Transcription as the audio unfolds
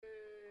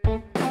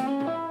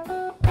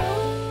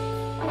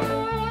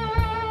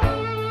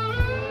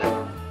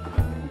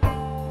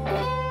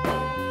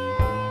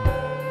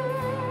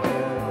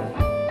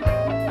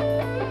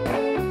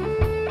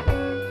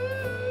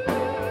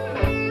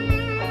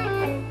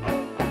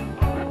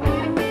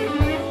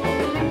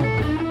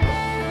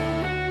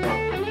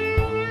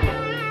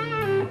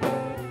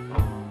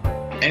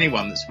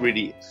anyone that's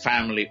really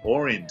family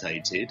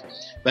orientated,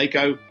 they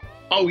go,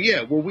 oh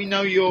yeah, well we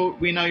know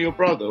your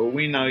brother, or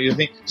we know your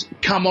thing.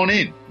 Come on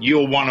in,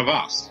 you're one of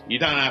us. You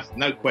don't have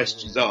no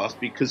questions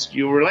asked because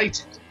you're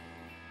related.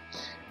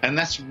 And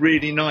that's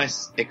really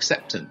nice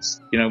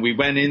acceptance. We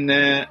went in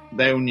there,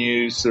 they all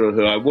knew sort of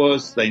who I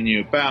was, they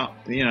knew about,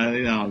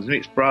 I was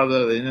Mick's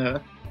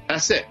brother,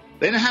 that's it.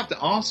 They didn't have to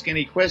ask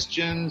any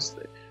questions.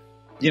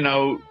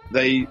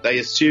 They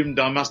assumed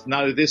I must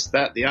know this,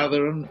 that, the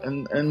other,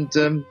 and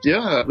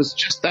it was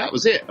just, that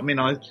was it. I mean,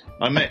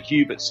 I met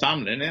Hubert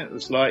Sumlin, it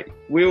was like,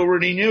 we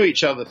already knew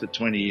each other for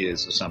 20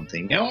 years or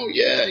something. Oh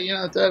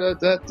yeah,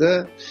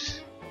 da.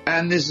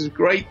 And there's a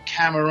great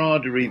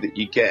camaraderie that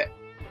you get.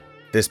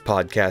 This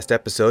podcast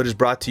episode is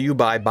brought to you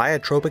by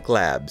Biotropic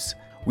Labs.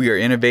 We are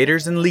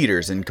innovators and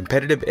leaders in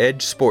competitive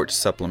edge sports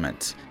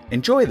supplements.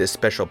 Enjoy this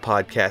special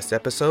podcast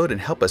episode and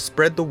help us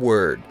spread the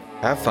word.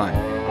 Have fun.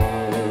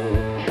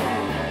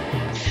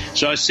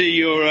 So I see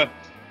your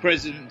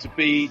president to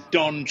be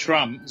Don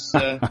Trump's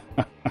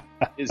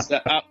is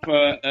up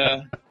for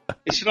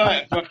it's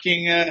like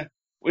fucking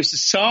it's a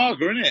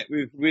saga, isn't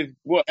it? With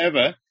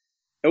whatever,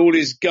 all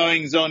his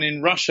goings on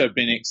in Russia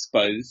been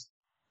exposed.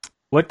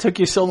 What took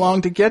you so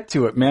long to get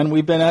to it, man?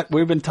 We've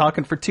been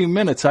talking for 2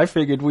 minutes. I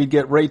figured we'd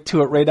get right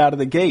to it right out of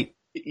the gate.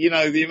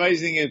 The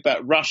amazing thing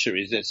about Russia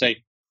is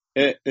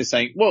they're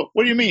saying, well,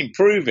 what do you mean,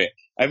 prove it?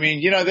 I mean,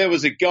 there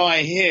was a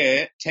guy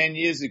here 10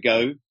 years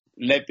ago,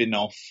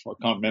 Lebinov, I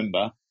can't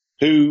remember,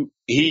 who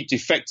he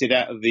defected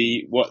out of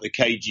the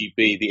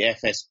KGB, the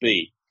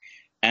FSB.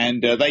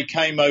 And they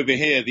came over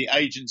here, the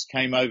agents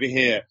came over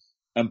here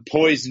and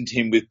poisoned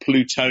him with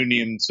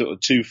plutonium sort of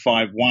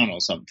 251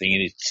 or something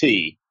in his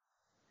tea.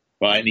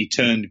 Right, and he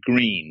turned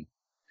green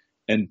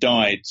and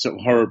died sort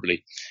of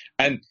horribly.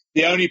 And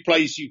the only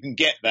place you can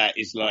get that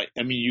is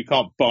you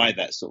can't buy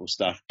that sort of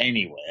stuff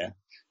anywhere.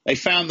 They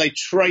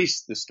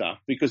traced the stuff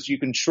because you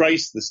can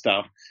trace the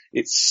stuff.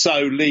 It's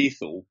so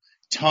lethal,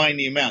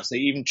 tiny amounts. They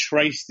even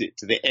traced it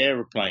to the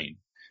aeroplane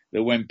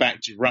that went back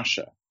to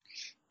Russia.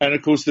 And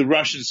of course, the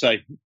Russians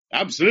say,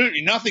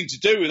 absolutely nothing to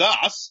do with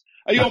us.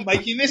 Are you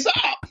making this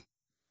up?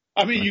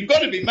 I mean, you've got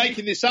to be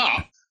making this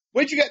up.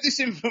 Where'd you get this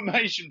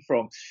information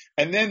from?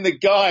 And then the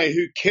guy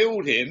who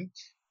killed him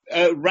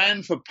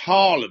ran for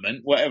parliament,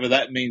 whatever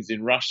that means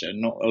in Russia,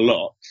 not a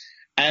lot.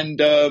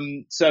 And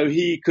so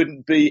he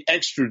couldn't be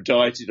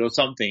extradited or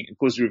something. Of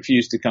course, he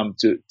refused to come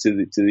to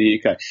the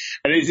UK.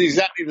 And it's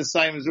exactly the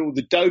same as all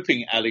the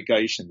doping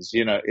allegations.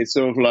 It's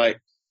sort of like,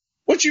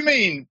 what do you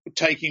mean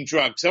taking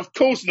drugs? Of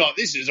course not.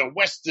 This is a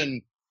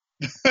Western...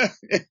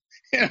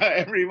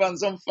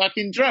 everyone's on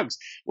fucking drugs.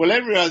 Well,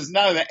 everyone's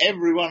know that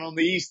everyone on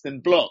the Eastern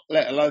Bloc,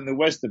 let alone the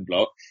Western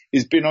Bloc,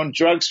 has been on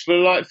drugs for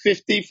like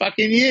 50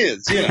 fucking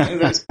years.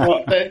 That's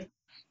what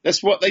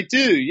they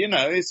do.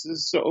 It's a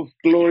sort of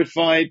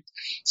glorified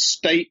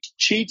state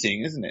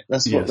cheating, isn't it?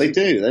 That's what they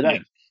do. They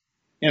don't,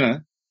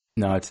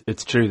 No,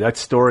 it's true. That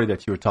story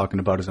that you were talking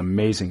about is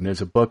amazing.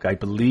 There's a book, I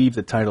believe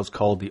the title's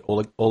called The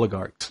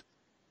Oligarchs.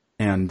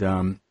 And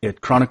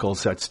it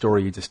chronicles that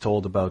story you just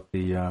told about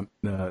the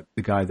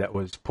guy that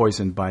was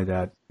poisoned by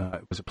that.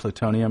 Was it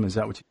plutonium? Is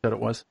that what you said it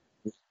was?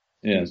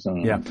 Yeah.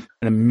 Yeah.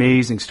 An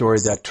amazing story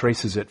that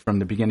traces it from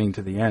the beginning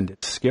to the end.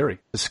 It's scary.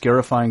 It's a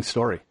scarifying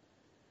story.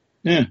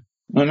 Yeah,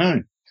 I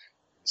know.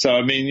 So,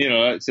 I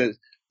mean,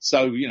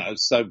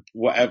 so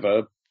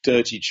whatever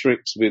dirty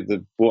tricks with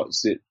the,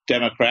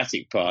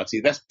 Democratic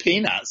Party, that's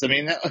peanuts. I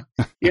mean,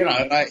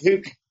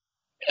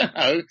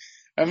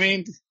 I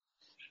mean,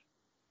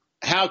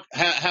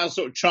 how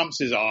sort of Trump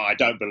says, I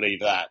don't believe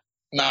that.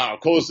 No,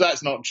 of course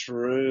that's not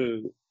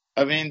true.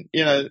 I mean,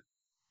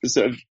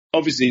 sort of,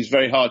 obviously it's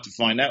very hard to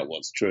find out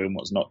what's true and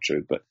what's not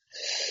true. But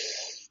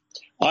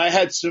I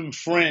had some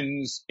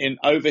friends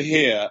over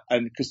here,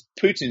 and because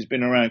Putin's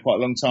been around quite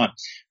a long time,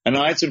 and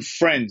I had some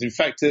friends. In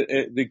fact,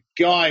 the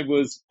guy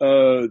was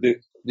the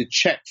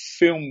Czech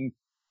film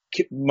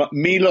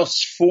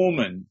Milos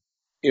Forman.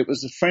 It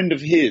was a friend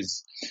of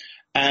his.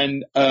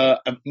 And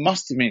it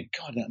must have been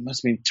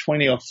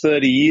 20 or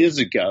 30 years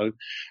ago.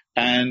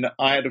 And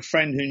I had a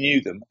friend who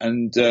knew them.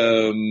 And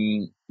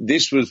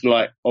this was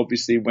like,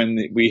 obviously, when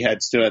we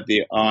still had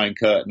the Iron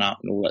Curtain up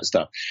and all that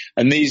stuff.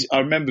 And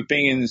I remember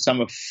being in the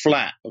summer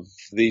flat of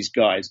these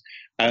guys.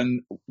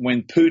 And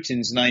when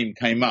Putin's name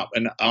came up,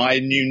 and I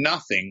knew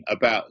nothing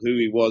about who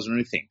he was or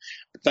anything,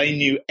 but they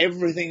knew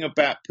everything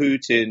about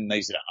Putin.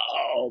 They said,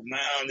 oh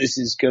man, this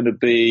is going to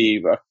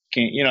be...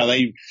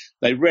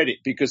 they read it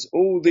because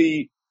all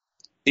the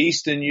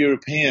Eastern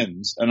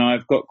Europeans, and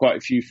I've got quite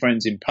a few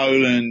friends in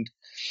Poland,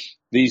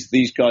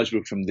 these guys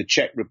were from the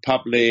Czech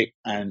Republic,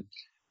 and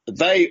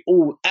they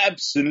all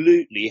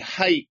absolutely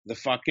hate the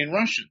fucking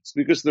Russians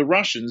because the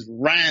Russians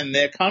ran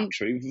their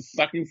country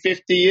for fucking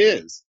 50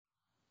 years.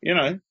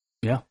 Yeah.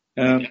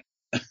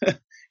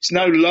 It's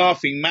no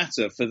laughing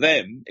matter for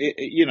them.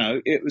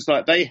 It was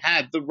like they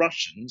had the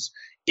Russians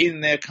in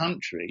their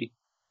country,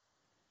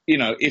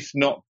 if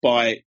not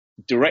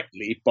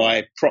directly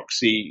by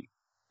proxy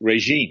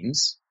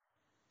regimes,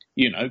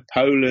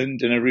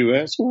 Poland and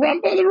everywhere. It's all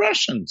run by the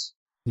Russians.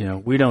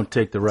 We don't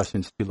take the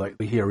Russians too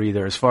lightly here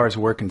either. As far as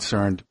we're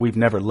concerned, we've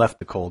never left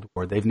the Cold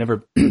War. They've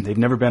never they've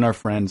never been our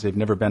friends. They've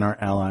never been our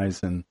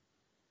allies, and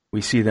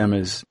we see them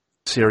as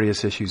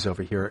serious issues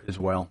over here as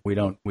well. We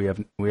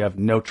have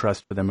no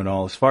trust for them at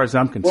all. As far as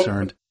I'm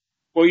concerned.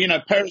 Well,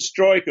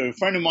 Perestroika, a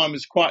friend of mine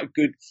was quite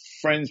good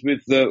friends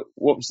with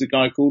what was the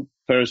guy called?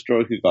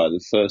 Perestroika guy,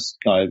 the first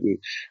guy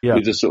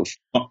with the sort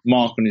of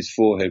mark on his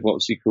forehead. What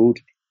was he called?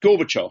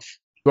 Gorbachev.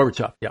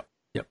 Gorbachev, yeah.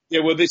 Yeah,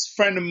 well, this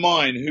friend of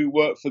mine who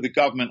worked for the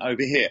government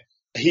over here,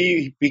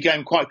 he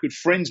became quite good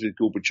friends with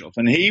Gorbachev,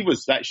 and he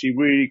was actually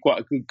really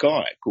quite a good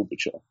guy,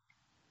 Gorbachev.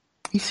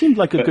 He seemed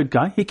like a good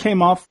guy. He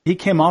came off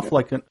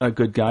like a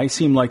good guy. He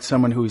seemed like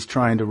someone who was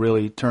trying to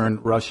really turn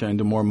Russia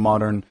into more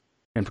modern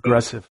and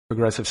progressive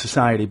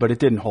society, but it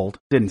didn't hold,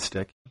 didn't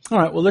stick. All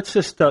right, well, let's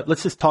just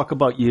talk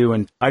about you.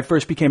 And I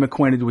first became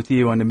acquainted with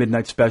you on the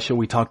Midnight Special.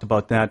 We talked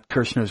about that,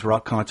 Kirshner's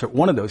rock concert,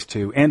 one of those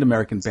two, and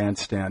American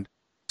Bandstand.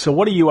 So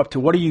what are you up to?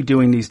 What are you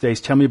doing these days?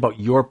 Tell me about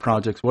your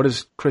projects. What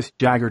is Chris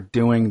Jagger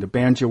doing? The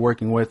bands you're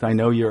working with? I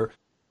know you're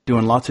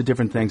doing lots of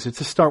different things. Let's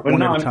just start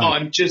one at a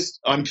time.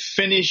 I'm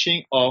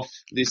finishing off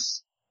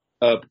this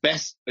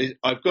best.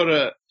 I've got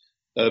a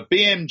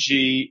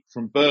BMG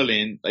from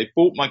Berlin. They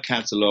bought my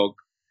catalog,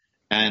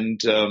 and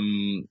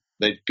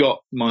they've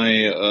got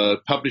my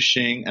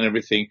publishing and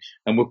everything,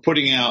 and we're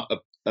putting out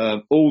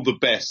all the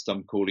best,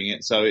 I'm calling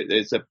it. So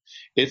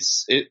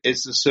it's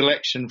a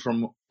selection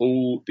from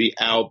all the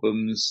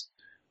albums,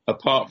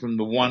 apart from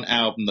the one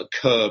album that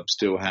Curb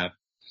still have,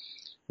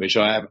 which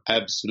I have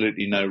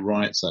absolutely no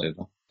rights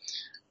over.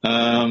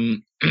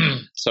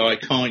 So I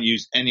can't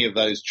use any of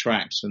those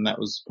tracks, and that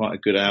was quite a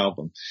good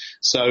album.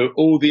 So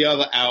all the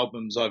other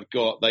albums I've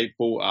got, they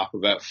bought up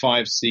about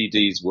 5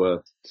 CDs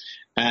worth,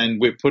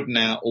 and we're putting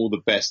out all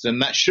the best.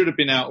 And that should have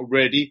been out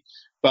already,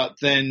 but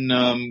then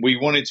we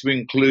wanted to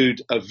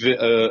include a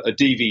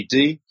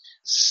DVD.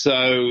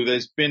 So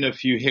there's been a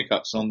few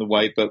hiccups on the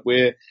way, but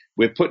we're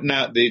putting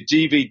out the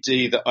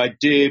DVD that I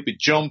did with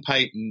John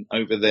Payton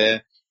over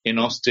there in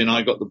Austin.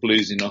 I Got the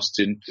Blues in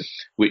Austin,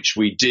 which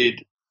we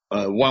did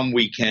one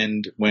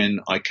weekend when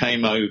I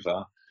came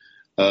over.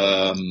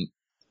 I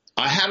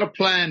had a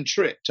planned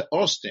trip to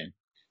Austin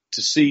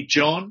to see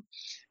John,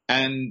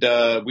 and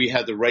we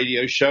had the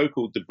radio show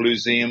called the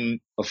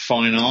Blueseum of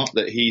Fine Art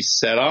that he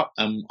set up,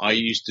 and I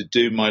used to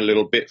do my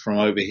little bit from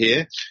over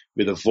here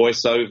with a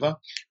voiceover,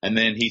 and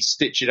then he'd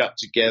stitch it up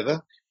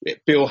together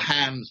at Bill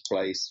Ham's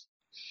place,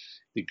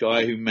 the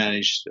guy who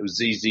managed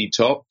ZZ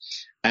Top,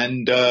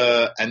 and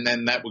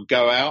then that would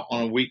go out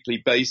on a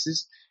weekly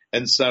basis.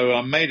 And so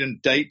I made a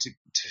date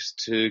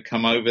to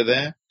come over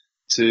there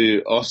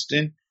to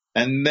Austin.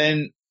 And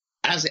then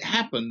as it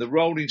happened, the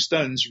Rolling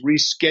Stones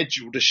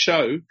rescheduled a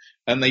show,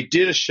 and they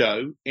did a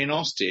show in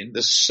Austin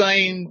the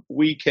same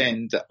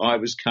weekend that I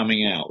was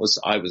coming out.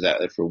 I was out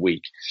there for a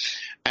week.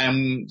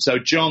 And so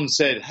John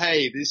said,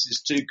 hey, this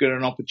is too good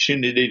an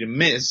opportunity to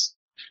miss.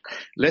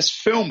 Let's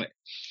film it.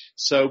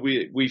 So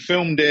we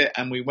filmed it,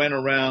 and we went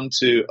around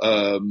to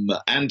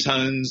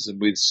Antone's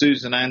with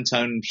Susan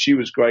Antone. She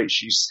was great.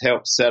 She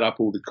helped set up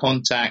all the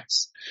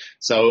contacts.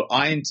 So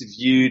I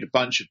interviewed a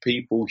bunch of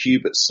people,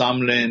 Hubert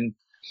Sumlin,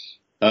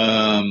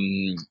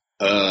 Pine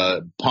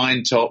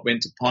Top,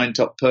 went to Pine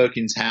Top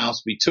Perkins'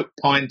 house. We took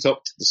Pine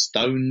Top to the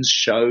Stones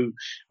show.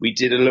 We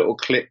did a little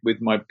clip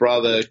with my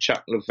brother,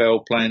 Chuck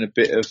Lavelle, playing a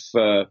bit of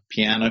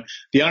piano.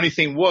 The only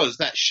thing was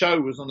that show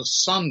was on a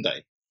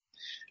Sunday.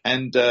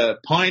 And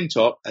Pine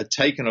Top had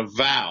taken a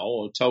vow,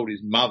 or told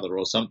his mother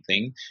or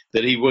something,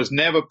 that he was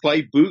never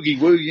play boogie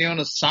woogie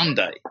on a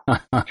Sunday.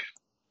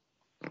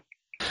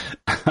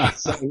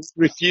 So he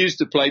refused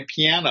to play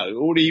piano.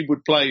 All he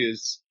would play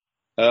is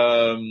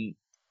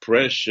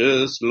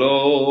Precious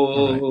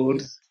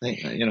Lord.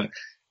 Right.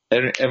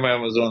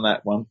 Everyone was on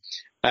that one.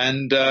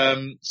 And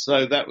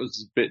so that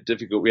was a bit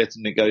difficult. We had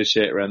to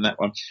negotiate around that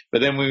one.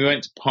 But then we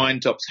went to Pine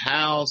Top's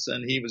house,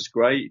 and he was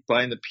great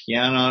playing the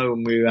piano,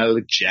 and we had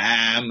a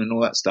jam and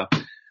all that stuff.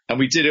 And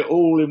we did it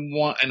all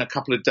in a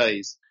couple of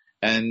days.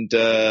 And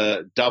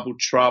Double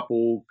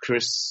Trouble,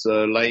 Chris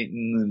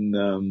Layton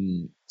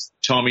and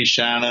Tommy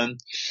Shannon.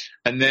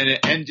 And then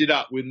it ended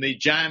up with me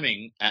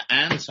jamming at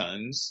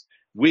Antone's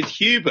with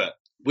Hubert,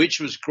 which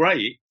was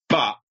great,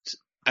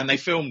 and they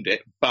filmed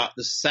it, but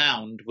the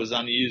sound was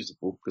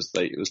unusable because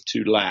it was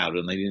too loud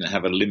and they didn't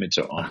have a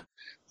limiter on.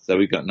 So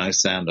we got no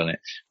sound on it.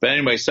 But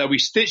anyway, so we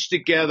stitched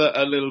together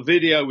a little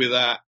video with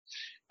that,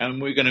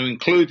 and we're going to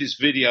include this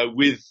video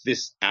with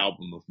this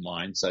album of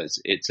mine. So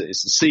it's a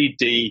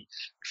CD,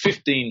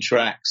 15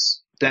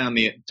 tracks down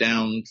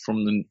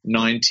from the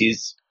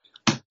 90s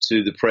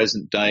to the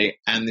present day,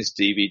 and this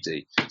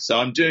DVD. So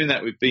I'm doing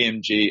that with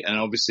BMG, and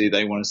obviously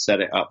they want to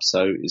set it up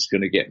so it's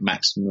going to get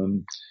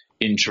maximum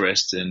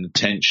interest and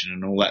attention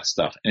and all that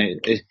stuff. And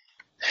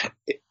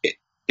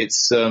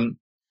it's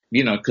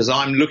because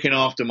I'm looking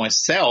after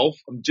myself,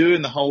 I'm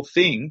doing the whole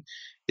thing.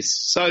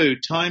 It's so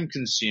time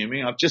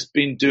consuming. I've just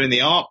been doing the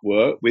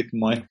artwork with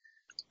my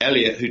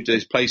Elliot, who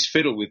plays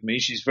fiddle with me.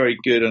 She's very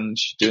good, and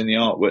she's doing the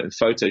artwork in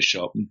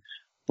Photoshop. And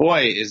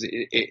boy,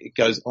 it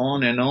goes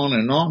on and on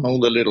and on. All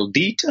the little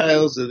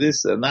details of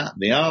this and that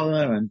and the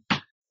other,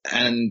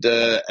 and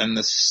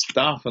the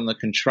stuff and the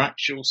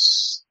contractual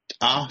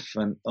stuff,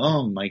 and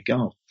oh my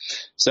God.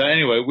 So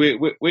anyway,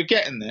 we're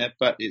getting there,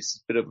 but it's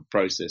a bit of a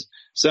process.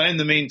 So in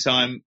the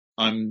meantime,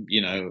 I'm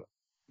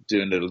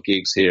doing little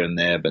gigs here and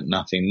there, but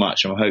nothing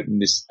much. I'm hoping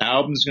this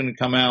album's going to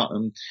come out,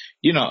 and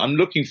I'm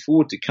looking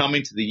forward to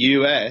coming to the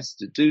US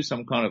to do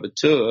some kind of a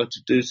tour,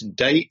 to do some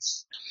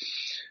dates.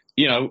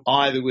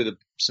 Either with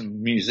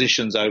some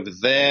musicians over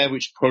there,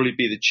 which would probably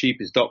be the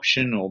cheapest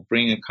option, or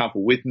bring a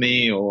couple with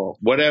me, or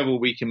whatever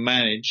we can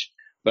manage.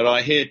 But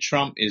I hear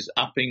Trump is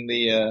upping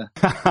the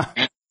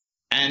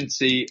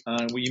ante.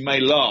 Well, you may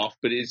laugh,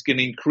 but it's going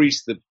to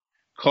increase the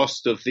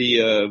cost of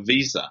the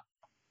visa.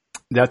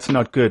 That's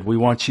not good. We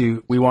want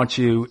you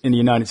in the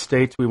United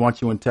States. We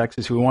want you in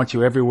Texas. We want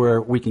you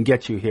everywhere we can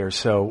get you here.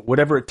 So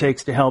whatever it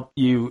takes to help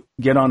you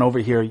get on over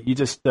here, you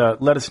just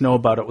let us know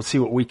about it. We'll see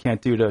what we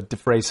can't do to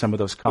defray some of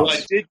those costs.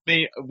 Well, I did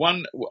meet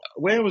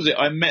where was it?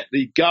 I met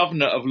the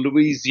governor of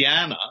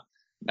Louisiana,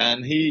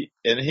 and he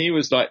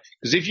was like,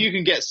 because if you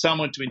can get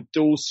someone to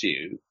endorse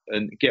you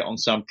and get on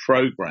some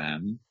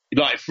program,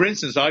 like for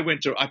instance, I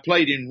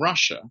played in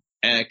Russia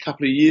a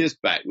couple of years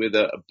back with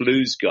a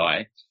blues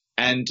guy,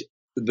 and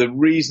the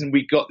reason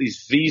we got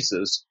these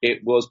visas, it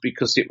was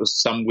because it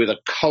was with a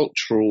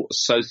cultural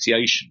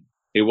association.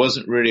 It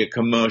wasn't really a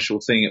commercial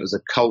thing. It was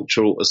a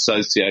cultural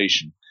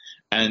association.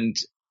 And,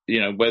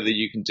 whether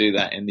you can do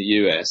that in the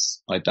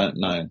US, I don't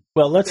know.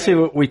 Well, let's see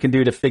what we can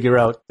do to figure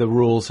out the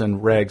rules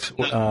and regs.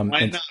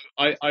 I know.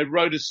 I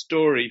wrote a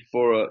story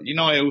for,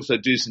 I also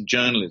do some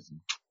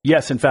journalism.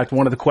 Yes. In fact,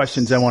 one of the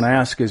questions I want to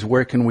ask is,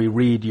 where can we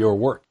read your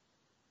work?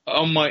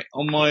 On my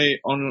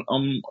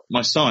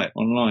site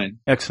online.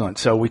 Excellent.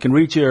 So we can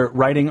read your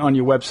writing on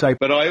your website.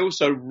 But I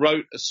also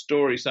wrote a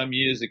story some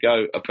years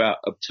ago about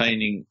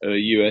obtaining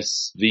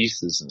US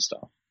visas and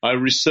stuff. I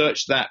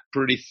researched that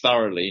pretty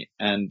thoroughly,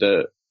 and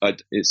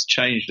it's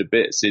changed a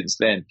bit since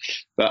then.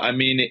 But I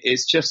mean,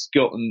 it's just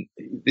gotten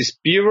this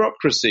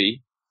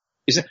bureaucracy.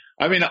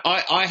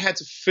 I had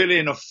to fill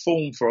in a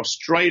form for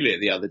Australia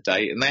the other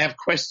day, and they have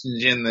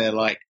questions in there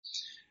like,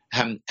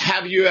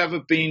 have you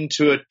ever been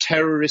to a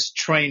terrorist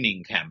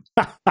training camp?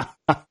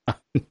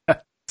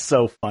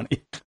 So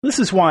funny. This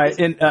is why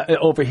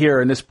over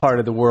here in this part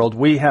of the world,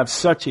 we have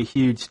such a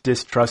huge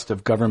distrust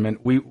of government.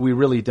 We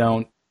really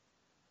don't.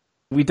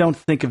 We don't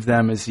think of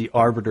them as the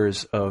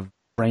arbiters of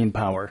brain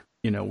power.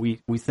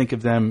 We think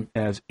of them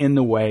as in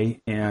the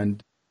way,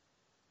 and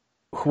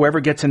whoever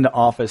gets into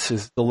office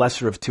is the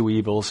lesser of two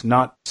evils,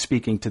 not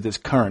speaking to this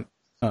current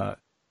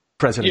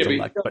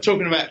president-elect. You're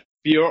talking about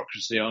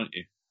bureaucracy, aren't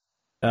you?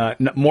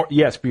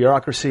 Yes,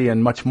 bureaucracy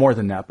and much more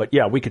than that. But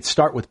yeah, we could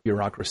start with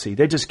bureaucracy.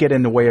 They just get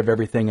in the way of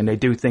everything, and they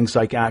do things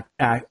like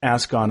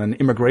ask on an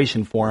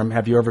immigration form,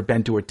 have you ever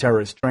been to a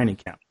terrorist training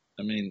camp?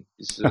 I mean,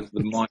 the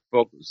mind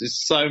boggles.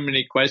 There's so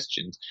many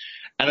questions.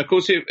 And of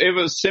course, if it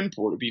was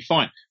simple, it'd be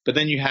fine. But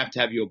then you have to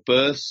have your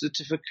birth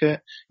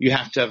certificate. You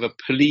have to have a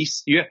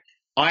police.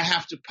 I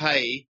have to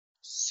pay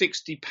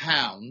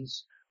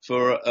 £60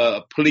 for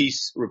a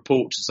police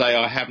report to say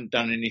I haven't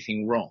done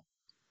anything wrong.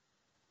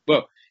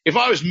 Well, if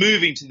I was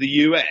moving to the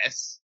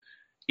US,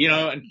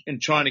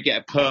 and trying to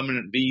get a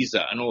permanent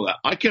visa and all that,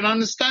 I can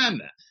understand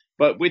that.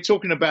 But we're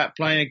talking about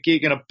playing a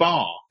gig in a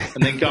bar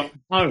and then going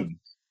home.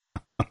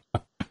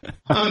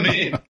 I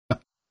mean,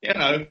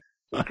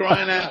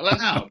 crying out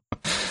loud.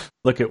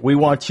 Look, we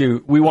want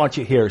you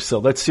here. So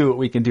let's see what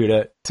we can do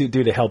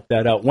to help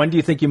that out. When do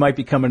you think you might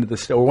be coming to the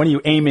States, or when are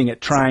you aiming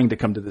at trying to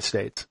come to the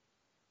States?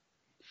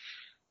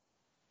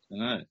 All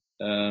right.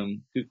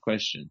 Good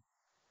question.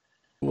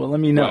 Well, let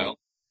me know. Well,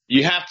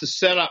 you have to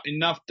set up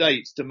enough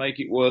dates to make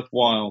it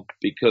worthwhile,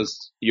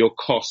 because your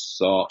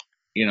costs are,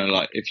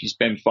 like if you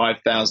spend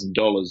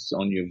 $5,000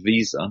 on your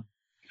visa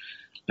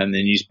and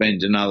then you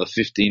spend another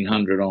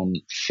 $1,500 on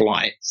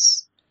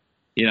flights,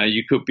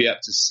 you could be up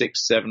to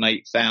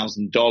 $6,000,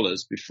 $7,000,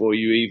 $8,000 before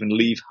you even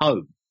leave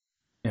home.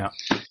 Yeah.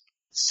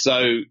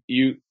 So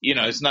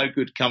it's no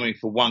good coming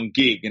for one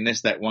gig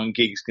unless that one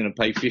gig is going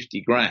to pay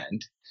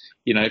 $50,000.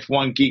 If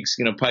one gig's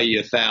going to pay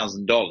you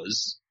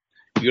 $1,000,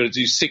 you've got to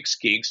do 6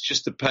 gigs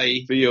just to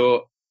pay for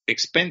your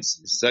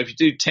expenses. So if you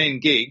do 10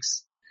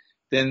 gigs,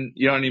 then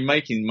you're only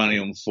making money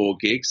on 4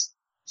 gigs.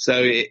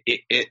 So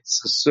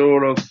it's a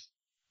sort of,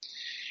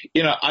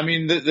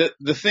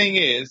 the thing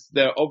is,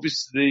 there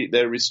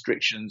are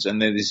restrictions and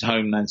there is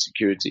homeland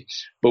security.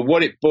 But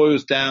what it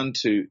boils down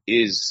to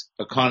is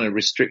a kind of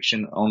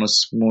restriction on a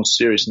more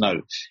serious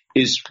note,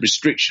 is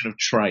restriction of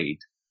trade.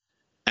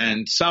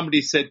 And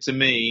somebody said to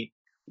me,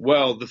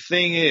 well, the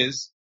thing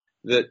is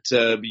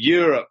that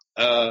Europe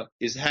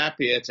is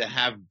happier to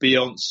have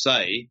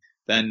Beyonce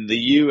than the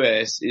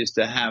US is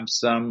to have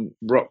some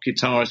rock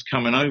guitarist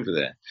coming over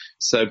there.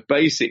 So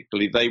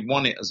basically, they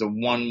want it as a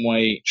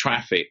one-way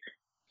traffic.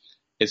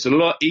 It's a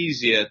lot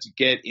easier to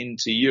get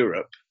into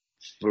Europe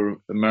for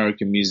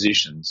American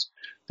musicians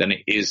than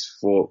it is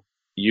for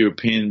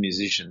European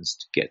musicians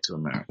to get to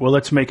America. Well,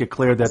 let's make it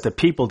clear that the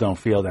people don't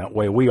feel that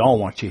way. We all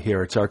want you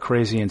here. It's our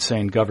crazy,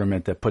 insane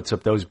government that puts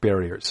up those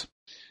barriers.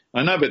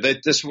 I know, but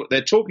that's what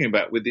they're talking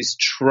about with this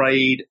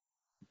trade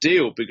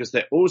deal, because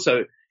it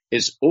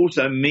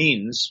also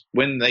means,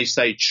 when they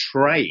say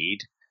trade,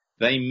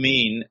 they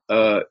mean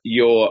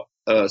you're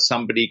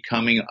somebody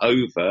coming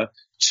over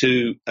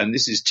to, and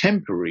this is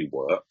temporary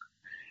work,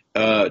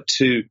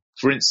 to,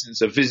 for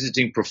instance, a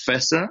visiting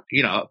professor,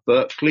 at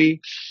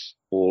Berkeley,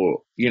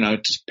 or,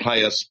 to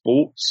play a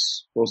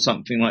sports or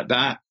something like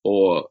that,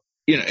 or,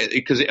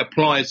 because it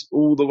applies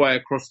all the way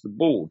across the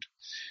board.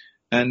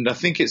 And I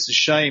think it's a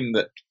shame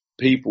that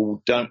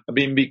people don't,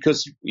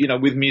 because,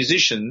 with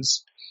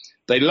musicians,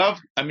 they love,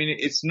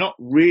 it's not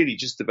really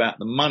just about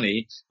the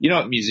money. You know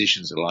what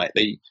musicians are like.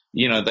 They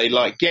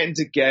like getting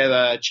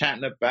together,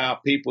 chatting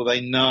about people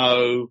they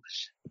know,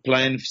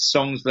 playing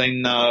songs they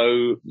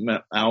know,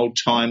 old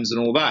times and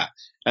all that.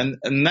 And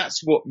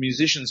that's what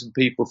musicians and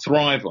people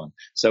thrive on.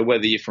 So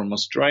whether you're from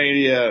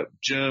Australia,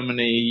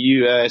 Germany,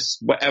 US,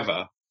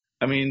 whatever,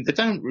 they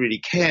don't really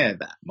care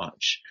that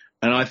much.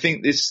 And I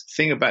think this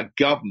thing about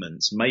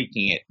governments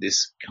making it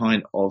this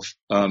kind of,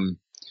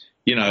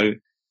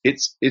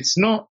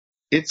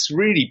 it's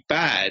really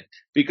bad,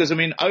 because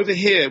over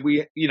here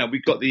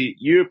we've got the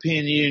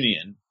European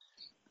Union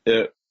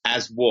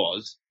as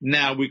was.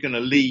 Now we're going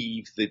to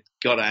leave the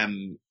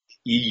goddamn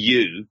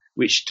EU,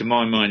 which to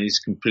my mind is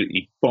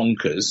completely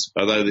bonkers,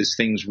 although there's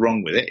things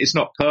wrong with it. It's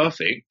not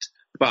perfect,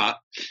 but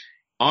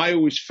I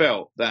always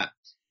felt that,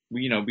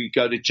 we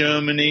go to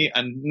Germany,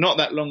 and not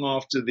that long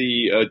after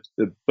the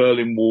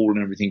Berlin Wall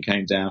and everything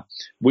came down,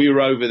 we were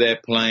over there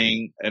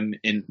playing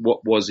in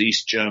what was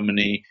East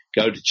Germany,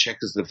 go to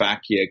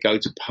Czechoslovakia, go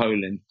to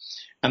Poland,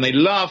 and they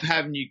love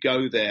having you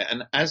go there.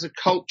 And as a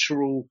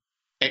cultural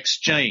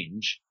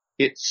exchange,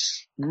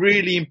 it's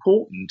really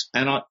important,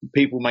 and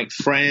people make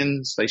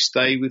friends, they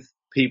stay with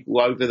people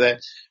over there.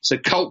 So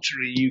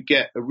culturally, you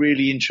get a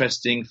really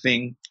interesting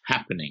thing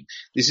happening.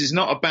 This is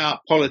not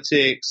about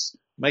politics,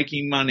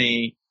 making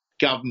money,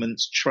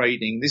 governments,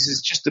 trading. This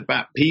is just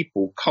about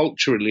people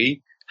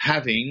culturally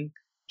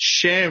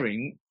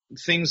sharing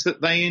things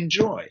that they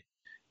enjoy.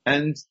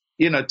 And,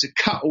 to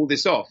cut all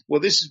this off,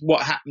 well, this is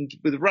what happened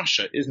with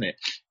Russia, isn't it?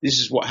 This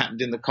is what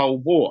happened in the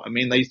Cold War.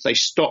 They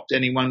stopped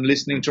anyone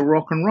listening to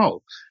rock and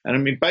roll.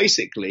 And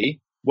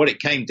basically what it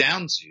came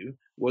down to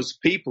was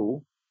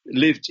people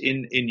lived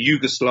in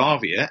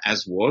Yugoslavia,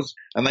 as was,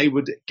 and they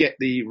would get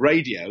the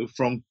radio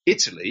from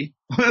Italy.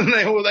 And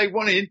all they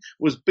wanted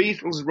was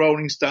Beatles,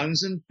 Rolling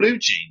Stones, and Blue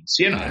Jeans,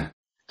 Right.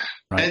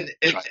 And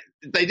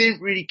they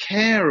didn't really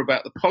care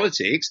about the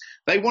politics.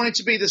 They wanted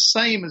to be the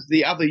same as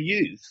the other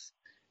youth,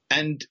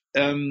 and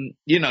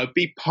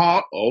be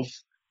part of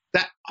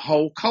that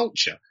whole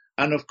culture.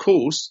 And of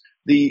course,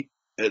 the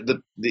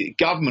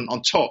government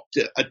on top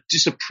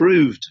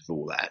disapproved of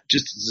all that,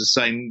 just as the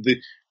same the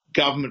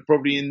government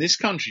probably in this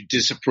country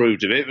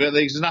disapproved of it, but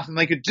there's nothing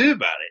they could do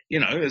about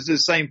it. It's the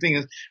same thing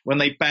as when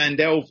they banned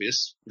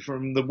Elvis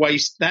from the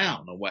waist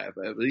down or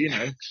whatever.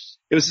 It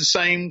was the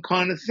same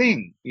kind of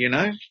thing,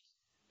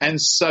 And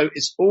so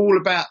it's all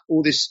about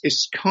all this.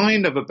 It's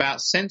kind of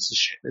about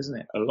censorship, isn't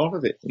it? A lot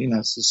of it,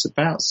 it's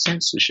about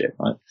censorship.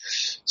 Right?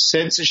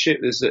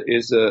 Censorship is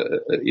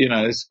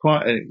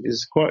quite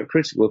a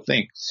critical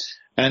thing.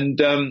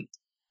 And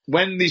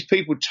when these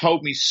people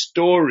told me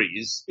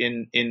stories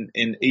in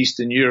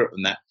Eastern Europe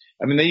and that,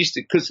 they used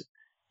to, because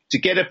to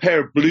get a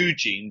pair of blue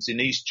jeans in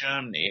East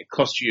Germany, it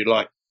cost you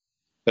like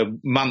a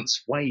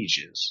month's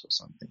wages or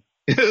something.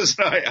 It was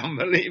like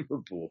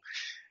unbelievable.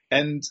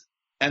 And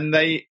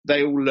they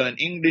all learn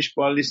English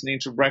by listening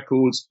to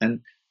records,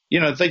 and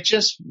they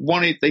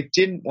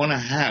didn't want to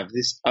have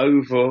this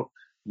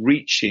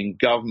overreaching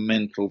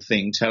governmental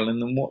thing telling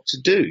them what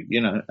to do,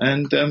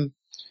 and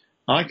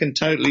I can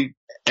totally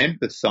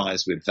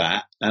empathize with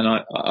that.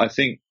 And I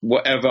think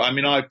whatever,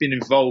 I've been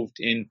involved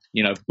in,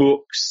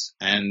 books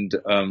and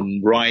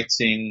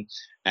writing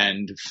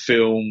and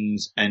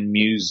films and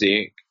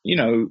music,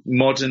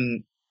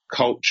 modern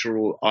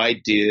cultural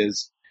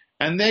ideas,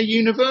 and they're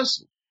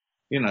universal.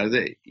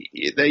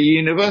 They're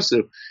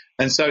universal.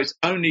 And so it's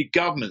only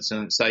governments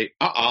that say,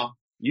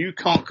 you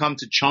can't come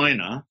to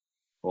China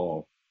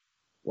or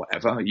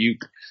whatever. You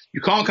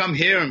can't come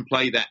here and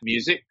play that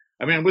music.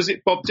 Was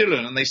it Bob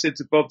Dylan? And they said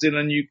to Bob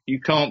Dylan, you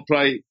can't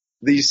play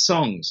these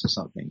songs or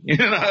something,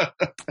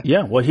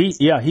 Yeah. Well,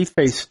 he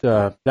faced,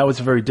 that was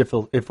very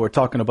difficult. If we're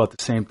talking about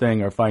the same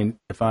thing, or if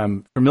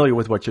I'm familiar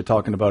with what you're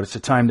talking about, it's the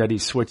time that he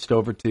switched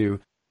over to,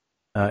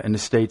 in the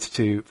States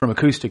from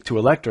acoustic to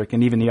electric,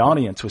 and even the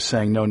audience was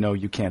saying, no,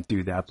 you can't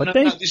do that. But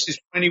no, this is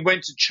when he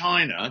went to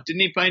China.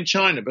 Didn't he play in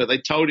China? But they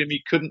told him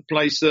he couldn't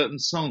play certain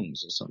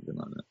songs or something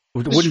like that.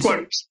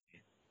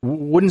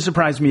 Wouldn't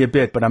surprise me a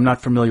bit, but I'm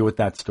not familiar with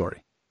that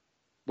story.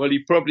 Well,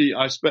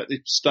 I expect the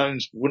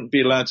Stones wouldn't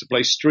be allowed to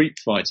play Street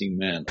Fighting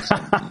Man or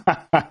something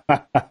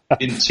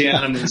in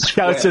Tiananmen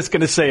Square. I was just going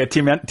to say, at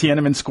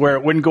Tiananmen Square,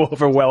 it wouldn't go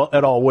over well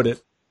at all, would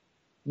it?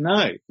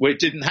 No. Well, it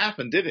didn't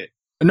happen, did it?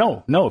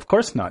 No, of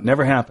course not.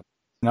 Never happened.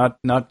 not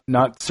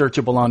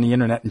searchable on the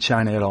internet in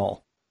China at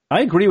all.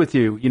 I agree with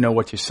you. You know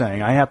what you're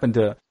saying.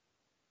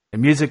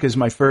 Music is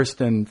my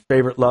first and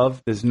favorite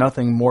love. There's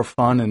nothing more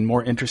fun and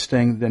more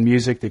interesting than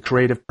music. The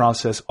creative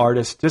process,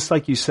 artists, just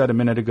like you said a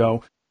minute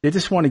ago, they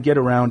just want to get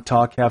around,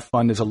 talk, have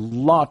fun. There's a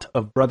lot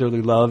of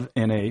brotherly love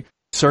in a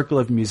circle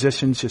of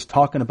musicians just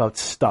talking about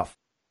stuff.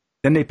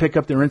 Then they pick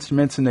up their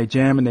instruments and they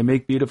jam and they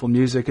make beautiful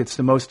music. It's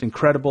the most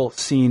incredible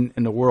scene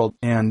in the world.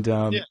 And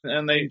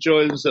and they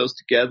enjoy themselves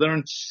together.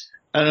 And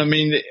I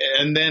mean,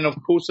 and then of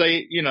course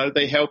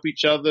they help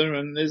each other,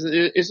 and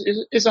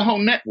it's a whole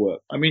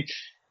network. I mean,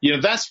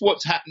 that's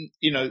what's happened.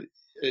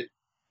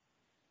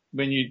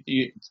 When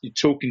you're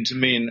talking to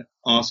me and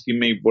asking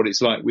me what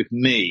it's like with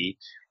me,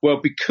 well,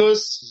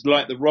 because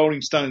like the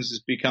Rolling Stones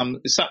has become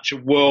such a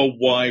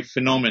worldwide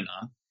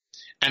phenomena,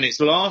 and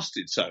it's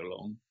lasted so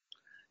long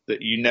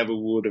that you never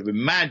would have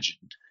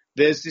imagined.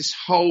 There's this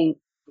whole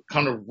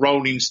kind of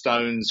Rolling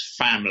Stones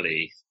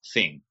family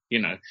thing,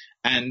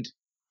 and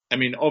I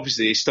mean,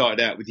 obviously they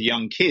started out with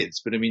young kids,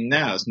 but I mean,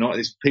 now it's not.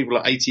 It's people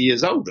are 80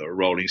 years old that are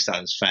Rolling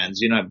Stones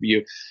fans,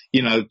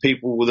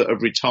 people that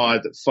have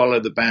retired that follow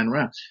the band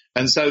around.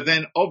 And so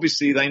then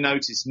obviously they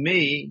notice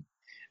me,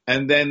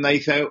 and then they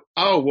thought,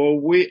 oh,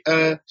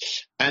 well,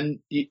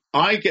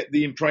 I get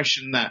the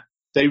impression that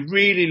they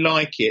really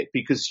like it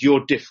because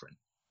you're different.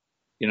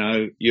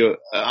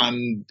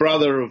 I'm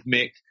brother of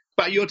Mick,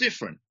 but you're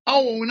different.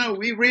 Oh, no,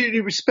 we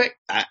really respect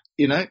that,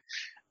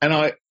 and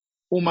I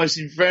almost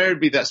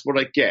invariably that's what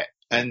I get.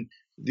 And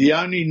the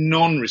only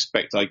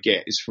non-respect I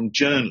get is from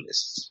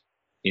journalists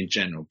in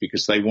general,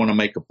 because they want to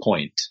make a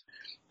point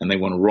and they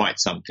want to write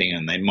something,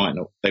 and they might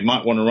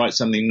want to write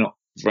something not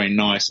very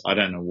nice. I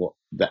don't know what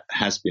that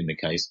has been the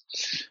case,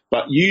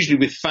 but usually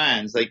with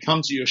fans, they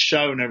come to your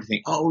show and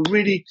everything. Oh,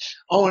 really?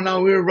 Oh,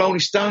 no, we're a Rolling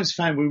Stones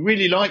fan. We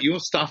really like your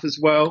stuff as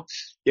well.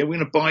 Yeah, we're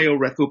going to buy your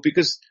record,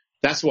 because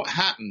that's what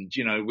happened,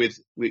 with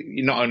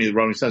not only the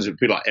Rolling Stones, but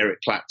people like Eric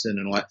Clapton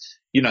and all that.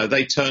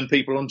 They turn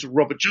people onto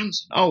Robert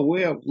Johnson. Oh,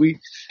 we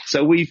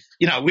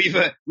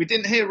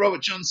didn't hear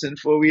Robert Johnson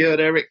before we heard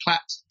Eric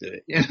Clapton do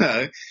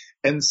it,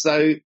 and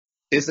so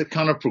it's a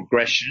kind of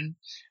progression.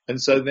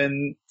 And so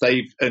then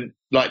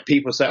like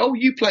people say, oh,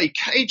 you play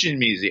Cajun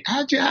music.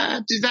 How did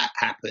that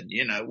happen?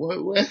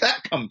 Where'd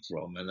that come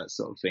from? And that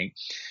sort of thing.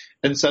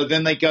 And so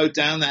then they go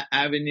down that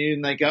avenue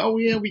and they go, oh,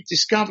 yeah, we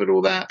discovered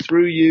all that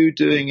through you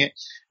doing it.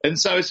 And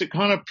so it's a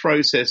kind of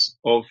process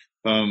of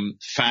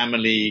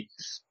family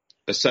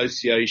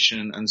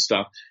association and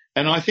stuff.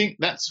 And I think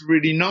that's a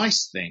really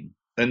nice thing.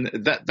 And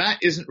that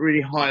isn't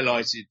really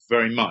highlighted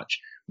very much.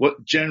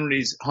 What generally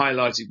is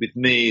highlighted with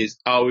me is,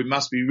 oh, it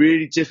must be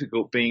really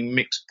difficult being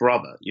mixed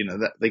brother.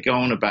 That they go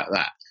on about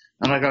that.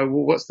 And I go,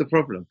 well, what's the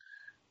problem?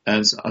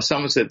 And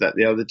someone said that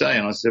the other day,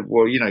 and I said,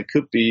 well, you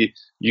could be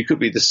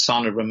the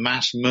son of a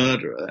mass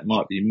murderer. That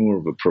might be more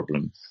of a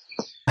problem.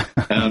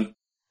 So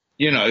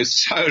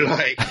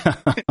like,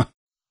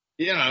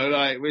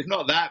 it's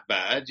not that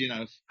bad,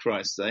 for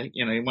Christ's sake,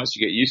 once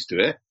you get used to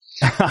it.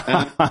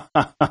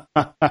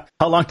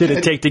 How long did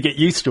it take to get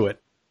used to it?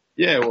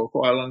 Yeah, well,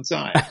 quite a long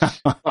time.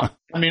 But,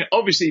 I mean,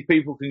 obviously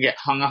people can get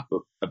hung up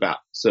about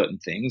certain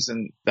things,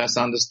 and that's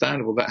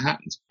understandable. That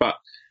happens. But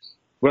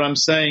what I'm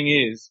saying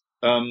is,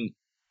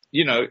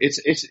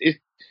 it's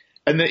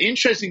and the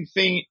interesting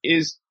thing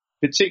is,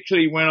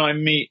 particularly when I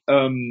meet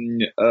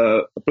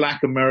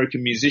Black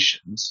American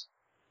musicians,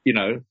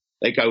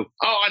 they go,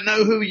 oh, I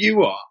know who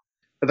you are.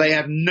 They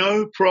have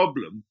no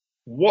problem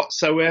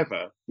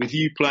whatsoever with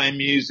you playing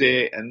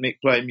music and Mick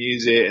playing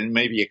music, and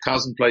maybe your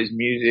cousin plays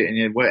music,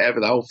 and whatever,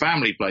 the whole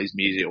family plays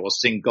music or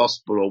sing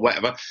gospel or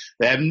whatever.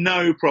 They have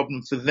no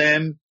problem. For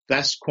them,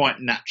 that's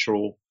quite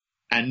natural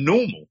and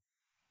normal.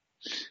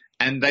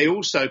 And they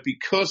also,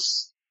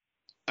 because,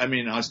 I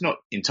mean, it's not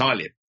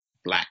entirely a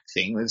black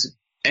thing. There's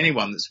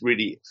anyone that's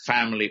really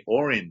family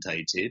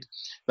orientated.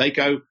 They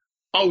go,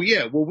 oh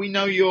yeah, well, we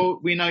know your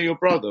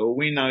brother, or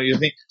we know your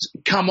thing.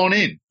 Come on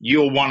in.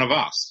 You're one of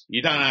us.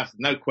 You don't have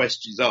no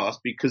questions asked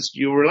because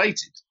you're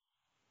related.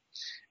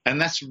 And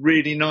that's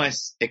really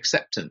nice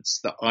acceptance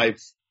that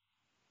I've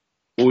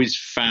always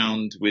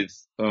found with,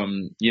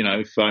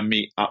 if I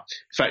meet up,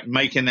 in fact,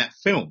 making that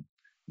film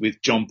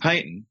with John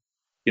Payton,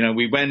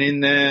 we went in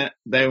there,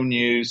 they all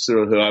knew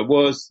sort of who I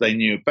was. They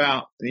knew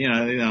about,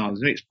 I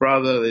was Mick's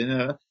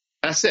brother,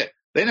 that's it.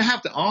 They didn't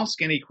have to ask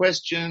any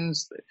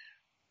questions.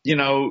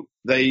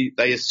 They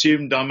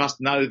assumed I must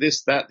know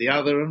this, that, the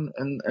other, and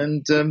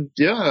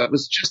it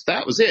was just,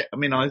 that was it. I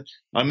mean, I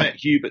met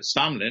Hubert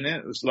Sumlin.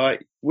 It was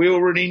like we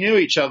already knew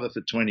each other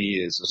for 20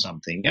 years or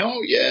something.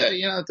 Oh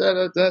yeah,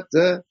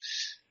 da.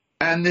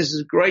 And there's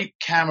a great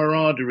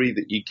camaraderie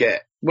that you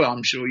get. Well,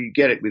 I'm sure you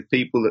get it with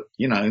people that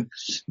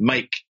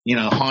make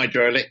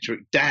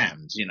hydroelectric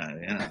dams.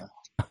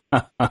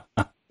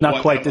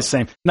 Not quite the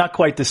same. Not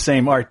quite the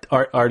same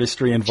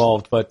artistry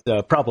involved, but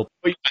probably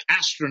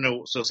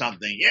astronauts or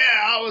something. Yeah,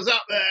 I was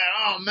up there.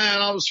 Oh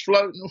man, I was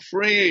floating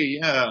free.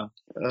 Yeah,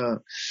 I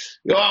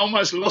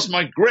almost lost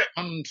my grip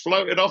and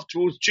floated off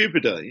towards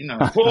Jupiter.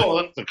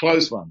 Whoa, that's a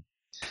close one.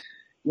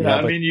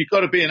 I mean, you've got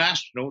to be an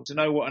astronaut to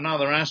know what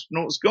another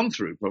astronaut's gone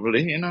through,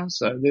 probably,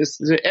 So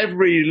there's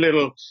every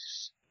little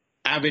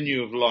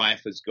avenue of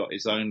life has got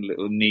its own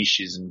little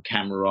niches and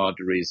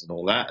camaraderies and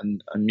all that.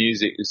 And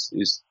music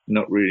is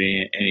not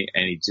really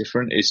any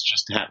different. It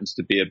just happens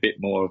to be a bit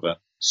more of a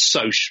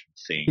social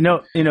thing.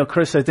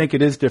 Chris, I think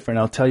it is different.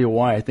 I'll tell you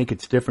why. I think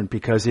it's different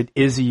because it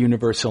is a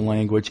universal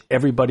language.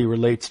 Everybody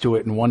relates to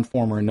it in one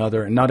form or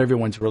another, and not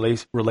everyone's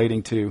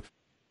relating to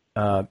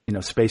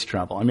space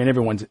travel. I mean,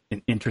 everyone's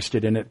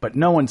interested in it, but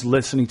no one's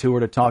listening to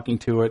it or talking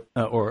to it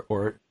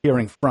or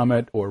hearing from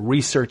it or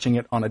researching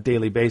it on a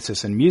daily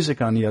basis. And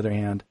music, on the other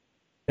hand,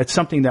 it's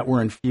something that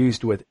we're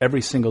infused with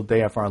every single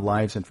day of our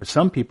lives. And for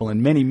some people,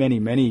 and many, many,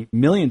 many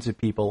millions of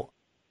people,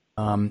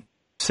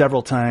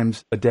 several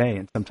times a day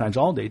and sometimes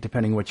all day,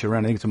 depending what you're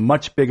in. I think it's a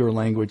much bigger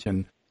language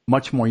and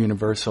much more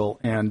universal.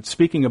 And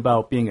speaking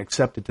about being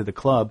accepted to the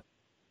club,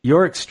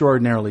 you're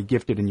extraordinarily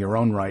gifted in your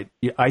own right.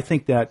 I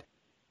think that,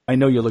 I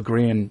know you'll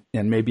agree, and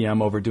maybe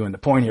I'm overdoing the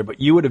point here,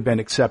 but you would have been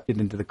accepted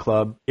into the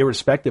club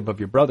irrespective of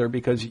your brother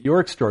because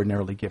you're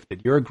extraordinarily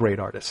gifted. You're a great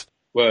artist.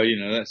 Well,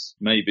 that's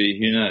maybe,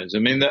 who knows? I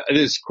mean,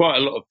 there's quite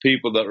a lot of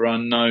people that are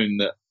unknown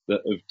that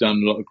have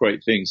done a lot of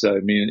great things. So, I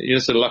mean,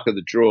 it's the luck of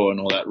the draw and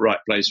all that, right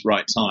place,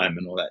 right time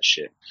and all that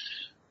shit.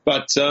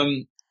 But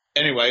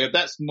anyway,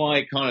 that's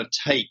my kind of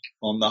take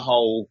on the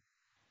whole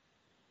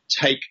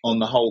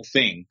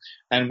thing.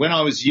 And when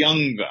I was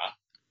younger,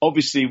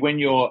 obviously, when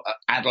you're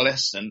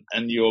adolescent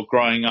and you're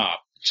growing up,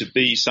 to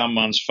be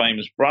someone's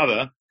famous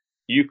brother,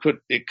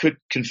 it could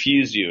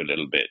confuse you a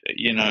little bit.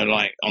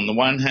 Like on the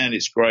one hand,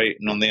 it's great,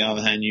 and on the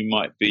other hand, you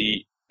might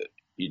be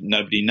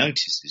nobody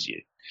notices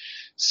you.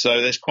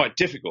 So that's quite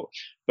difficult.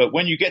 But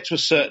when you get to a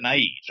certain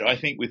age, I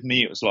think with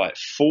me it was like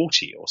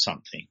 40 or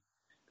something.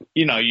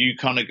 You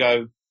kind of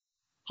go,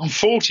 I'm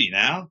 40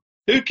 now.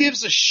 Who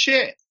gives a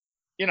shit?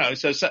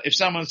 So if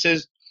someone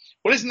says,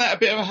 well, isn't that a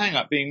bit of a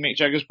hang-up being Mick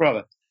Jagger's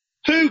brother?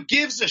 Who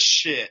gives a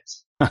shit?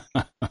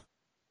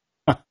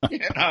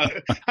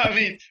 I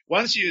mean,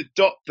 once you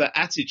adopt the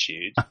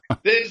attitude,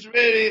 there's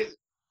really,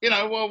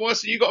 well,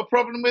 you got a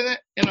problem with it?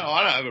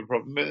 I don't have a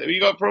problem with it.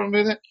 You got a problem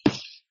with it?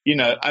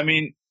 I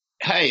mean,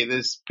 hey,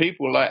 there's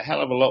people like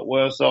hell of a lot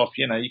worse off.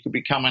 You could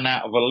be coming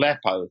out of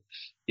Aleppo,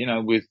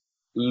 with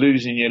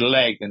losing your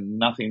leg and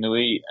nothing to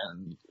eat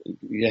and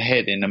your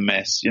head in a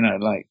mess.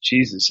 Like,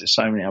 Jesus, there's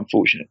so many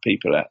unfortunate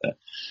people out there.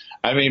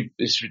 I mean,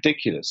 it's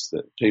ridiculous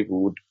that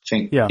people would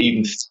think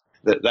even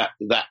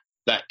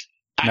that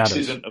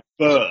accident of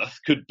birth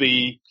could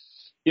be,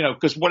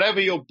 because whatever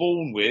you're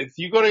born with,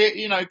 you got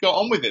to, go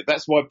on with it.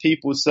 That's why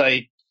people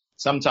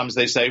sometimes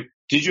they say,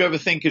 did you ever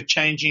think of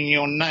changing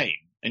your name?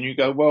 And you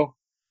go, well,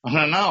 I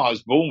don't know. I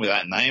was born with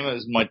that name. It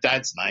was my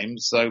dad's name.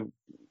 So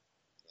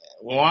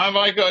why have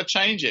I got to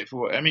change it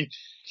for? I mean,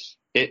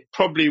 it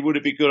probably would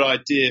have been a good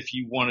idea if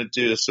you wanted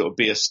to sort of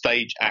be a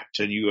stage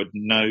actor and you would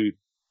know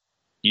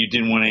you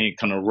didn't want any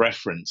kind of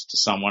reference to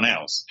someone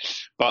else.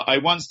 But I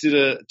once did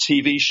a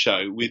TV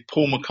show with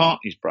Paul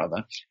McCartney's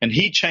brother, and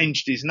he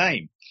changed his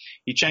name.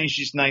 He changed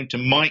his name to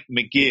Mike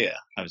McGear.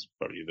 That was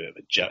probably a bit of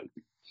a joke.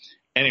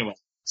 Anyway,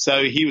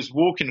 so he was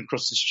walking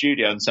across the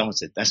studio and someone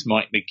said, that's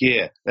Mike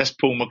McGear. That's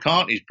Paul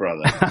McCartney's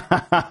brother.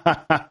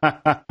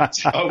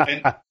 So I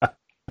went,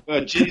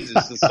 well,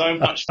 Jesus, there's so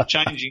much for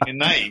changing your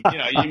name.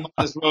 You might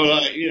as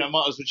well,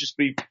 just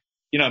be,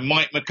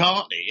 Mike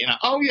McCartney,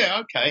 oh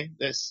yeah, okay.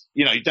 There's,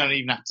 you don't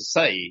even have to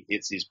say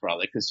it's his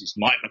brother because it's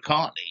Mike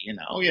McCartney,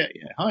 oh yeah.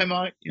 Hi,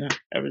 Mike,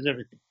 that was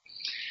everything.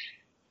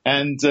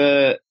 And,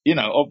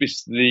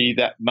 obviously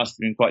that must have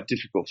been quite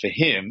difficult for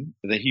him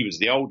that he was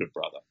the older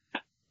brother.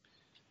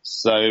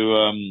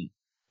 So,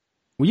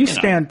 well,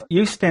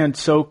 you stand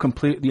so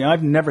completely.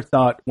 I've never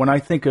thought, when I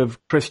think of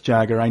Chris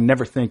Jagger, I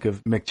never think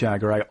of Mick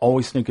Jagger. I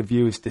always think of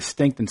you as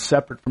distinct and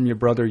separate from your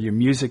brother. Your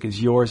music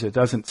is yours. It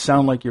doesn't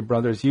sound like your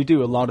brother's. You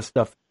do a lot of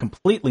stuff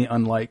completely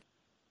unlike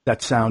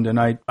that sound, and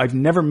I've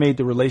never made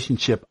the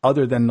relationship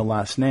other than the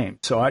last name.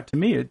 So to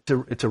me,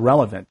 it's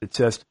irrelevant. It's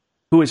just,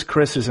 who is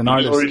Chris as an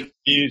artist? Or in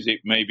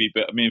music, maybe,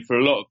 but I mean, for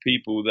a lot of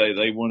people,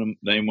 they want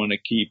to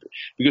keep it.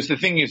 Because the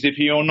thing is, if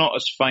you're not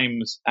as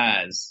famous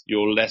as,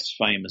 you're less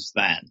famous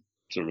than.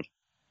 Sort of,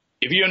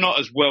 if you're not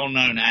as well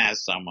known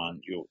as someone,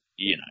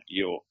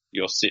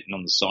 you're sitting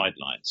on the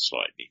sidelines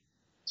slightly.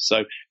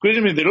 So, because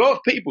I mean, there are a lot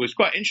of people. It's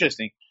quite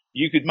interesting.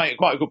 You could make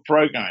quite a good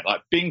program.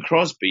 Like Bing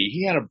Crosby,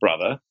 he had a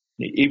brother.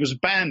 He was a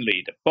band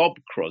leader, Bob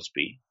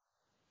Crosby.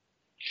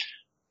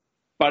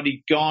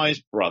 Buddy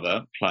Guy's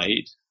brother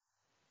played.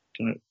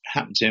 What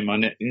happened to him? I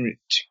didn't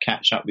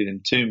catch up with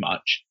him too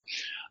much.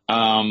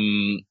 I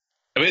mean,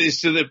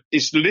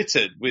 it's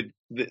littered with,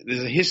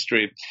 there's a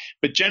history,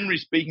 but generally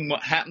speaking,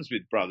 what happens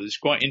with brothers is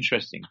quite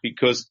interesting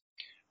because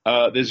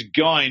there's a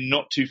guy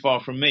not too far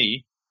from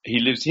me. He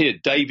lives here,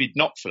 David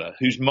Knopfler,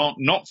 who's Mark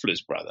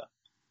Knopfler's brother.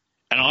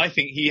 And I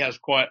think he has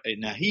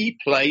now he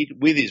played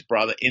with his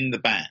brother in the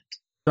band.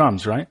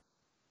 Drums, right?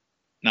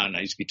 No,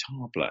 he's a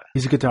guitar player.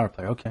 He's a guitar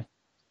player, okay.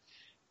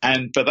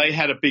 But they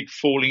had a big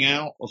falling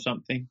out or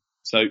something.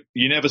 So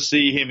you never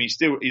see him.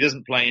 He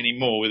doesn't play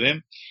anymore with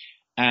him.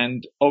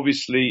 And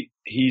obviously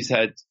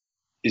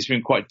it's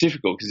been quite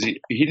difficult because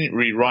he didn't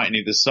really write any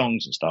of the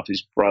songs and stuff.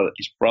 His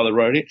brother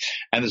wrote it.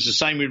 And it's the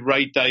same with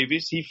Ray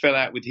Davies. He fell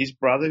out with his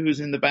brother who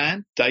was in the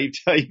band, Dave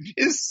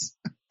Davies.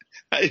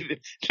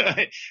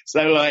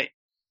 So like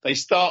they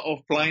start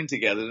off playing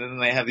together and then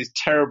they have this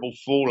terrible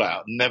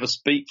fallout and never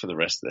speak for the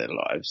rest of their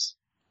lives.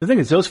 The thing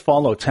is, those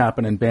fallouts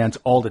happen in bands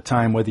all the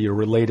time, whether you're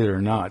related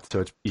or not.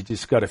 So you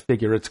just got to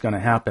figure it's going to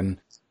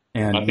happen.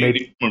 And I think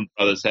the Allman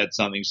Brothers had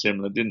something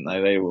similar, didn't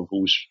they? They were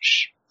always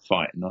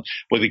fighting on.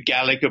 Well, the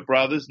Gallagher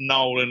brothers,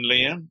 Noel and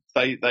Liam,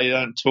 they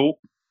don't talk,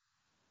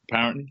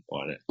 apparently.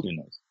 Well, who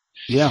knows?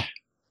 Yeah.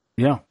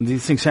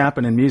 These things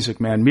happen in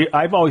music, man.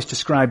 I've always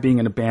described being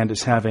in a band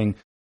as having,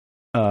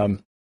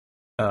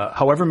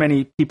 however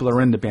many people are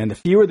in the band, the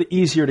fewer the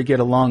easier to get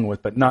along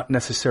with, but not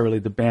necessarily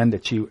the band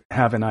that you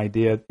have an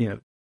idea,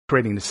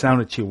 creating the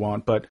sound that you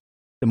want. But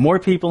the more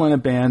people in a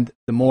band,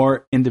 the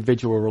more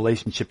individual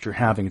relationships you're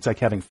having. It's like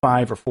having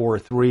 5 or 4 or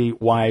 3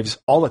 wives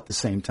all at the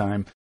same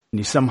time, and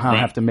you somehow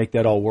have to make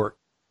that all work.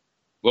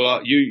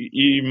 Well,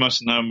 you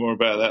must know more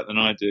about that than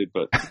I do,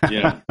 but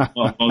yeah,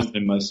 I'm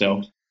Muslim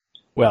myself.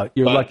 Well,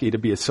 you're lucky to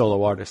be a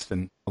solo artist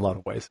in a lot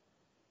of ways.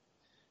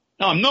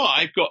 No, I'm not.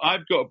 I've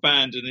got a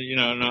band,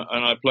 and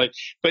I play.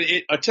 But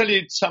I tell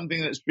you something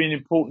that's been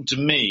important to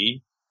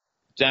me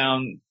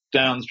down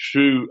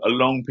through a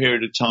long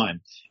period of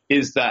time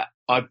is that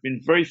I've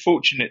been very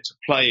fortunate to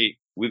play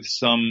with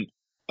some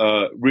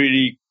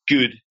really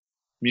good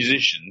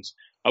musicians.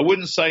 I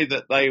wouldn't say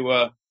that they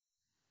were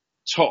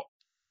top,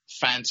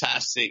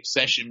 fantastic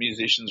session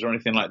musicians or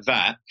anything like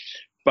that,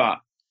 but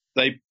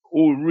they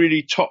all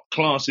really top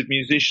class of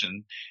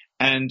musicians,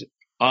 and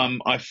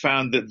I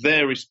found that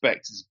their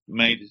respect has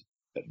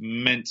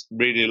meant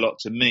really a lot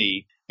to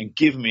me and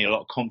given me a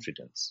lot of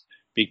confidence,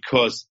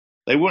 because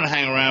they wouldn't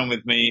hang around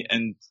with me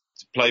and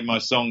play my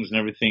songs and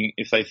everything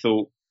if they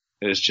thought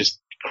it was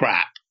just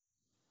crap.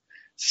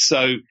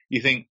 So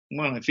you think,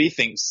 well, if he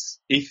thinks,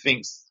 if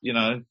he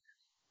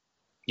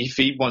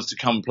wants to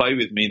come play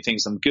with me and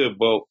thinks I'm good,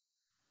 well,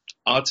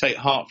 I'll take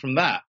heart from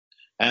that.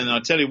 And I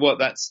tell you what,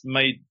 that's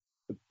made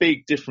a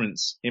big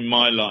difference in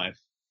my life,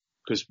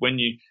 because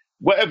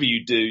whatever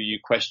you do, you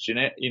question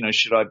it.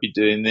 Should I be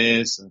doing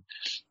this? And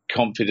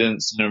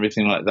confidence and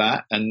everything like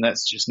that. And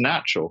that's just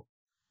natural.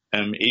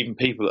 Even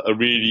people that are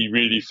really,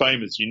 really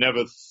famous, you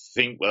never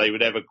think they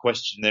would ever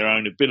question their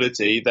own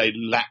ability. They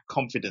lack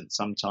confidence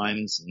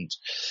sometimes, and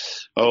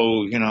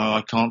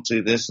I can't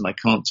do this and I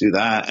can't do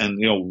that, and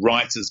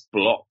writer's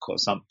block or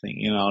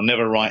something. I'll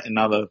never write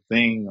another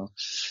thing.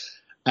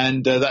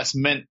 And that's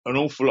meant an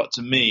awful lot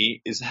to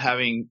me, is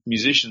having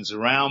musicians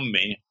around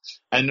me,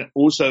 and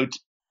also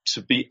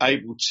to be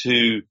able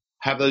to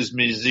have those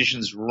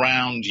musicians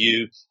around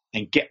you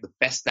and get the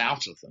best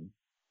out of them,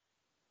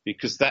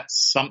 because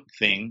that's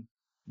something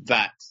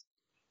that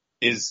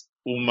is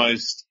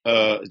almost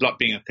like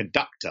being a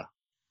conductor.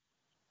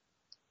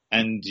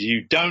 And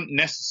you don't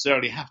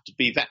necessarily have to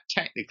be that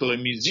technical a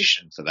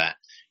musician for that.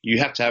 You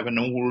have to have an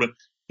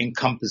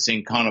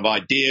all-encompassing kind of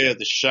idea of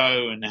the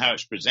show and how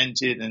it's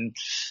presented and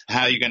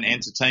how you're going to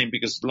entertain,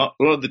 because a lot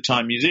of the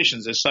time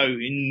musicians are so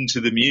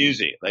into the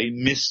music, they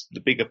miss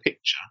the bigger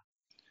picture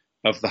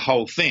of the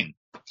whole thing.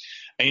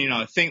 And,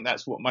 I think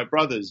that's what my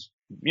brother's,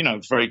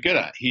 very good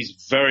at.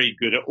 He's very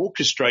good at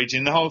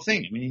orchestrating the whole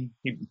thing. I mean,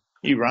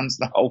 he runs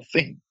the whole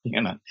thing,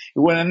 It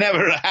would have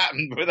never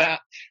happened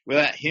without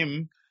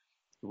him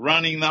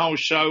running the whole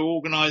show,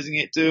 organising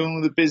it, doing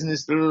all the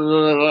business,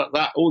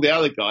 that. All the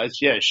other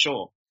guys, yeah,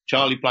 sure.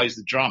 Charlie plays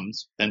the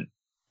drums, and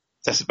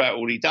that's about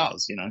all he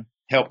does,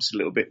 helps a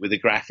little bit with the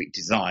graphic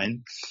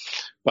design.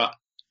 But,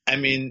 I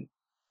mean,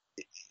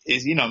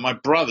 my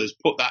brother's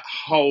put that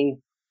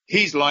whole,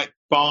 he's like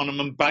Barnum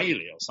and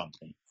Bailey or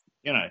something,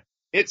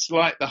 It's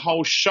like the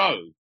whole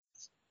show.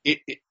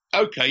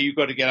 Okay, you've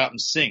got to get up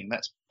and sing.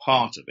 That's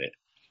part of it.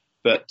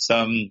 But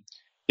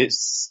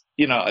it's,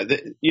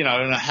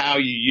 and how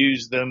you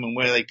use them and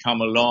where they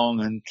come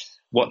along and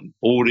what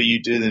order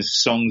you do the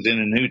songs in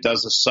and who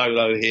does a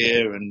solo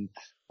here and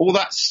all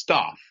that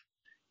stuff.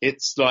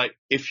 It's like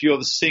if you're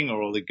the singer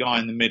or the guy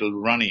in the middle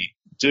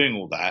doing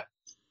all that,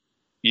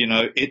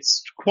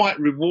 it's quite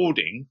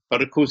rewarding.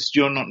 But, of course,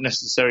 you're not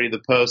necessarily the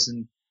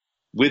person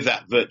with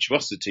that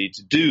virtuosity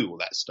to do all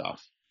that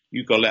stuff.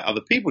 You've got to let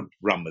other people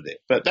run with it.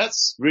 But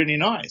that's really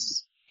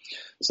nice.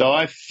 So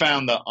I've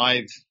found that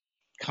I've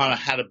kind of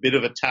had a bit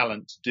of a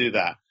talent to do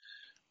that.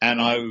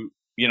 And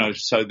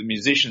so the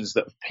musicians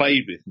that have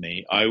played with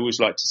me, I always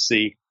like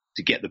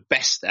to get the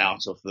best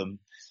out of them,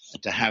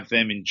 to have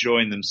them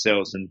enjoying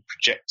themselves and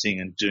projecting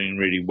and doing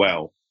really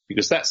well,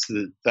 because that's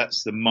the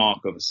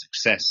mark of a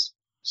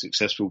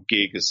successful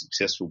gig, a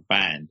successful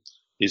band,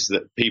 is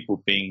that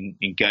people being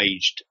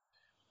engaged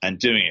and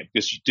doing it.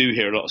 Because you do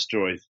hear a lot of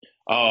stories.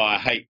 Oh, I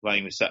hate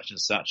playing with such and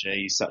such.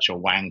 He's such a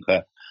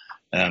wanker.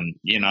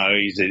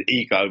 He's an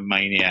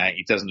egomaniac.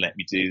 He doesn't let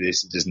me do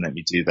this. He doesn't let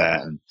me do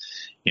that. And,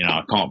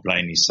 I can't play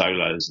any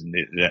solos. And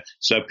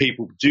so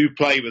people do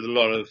play with a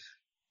lot of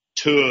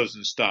tours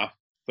and stuff,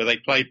 but they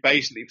play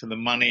basically for the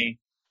money,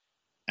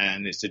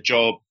 and it's a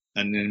job,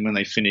 And then when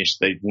they finish,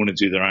 they want to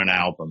do their own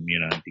album,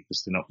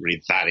 because they're not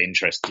really that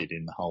interested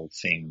in the whole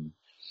thing.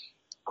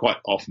 Quite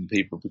often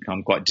people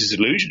become quite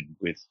disillusioned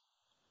with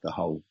the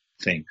whole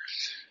thing.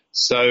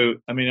 So,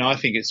 I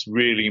think it's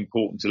really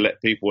important to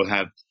let people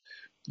have,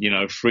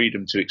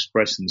 freedom to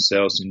express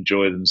themselves,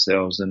 enjoy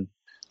themselves. And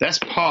that's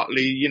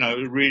partly,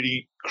 a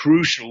really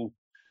crucial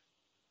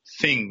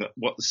thing that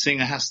what the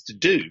singer has to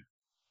do,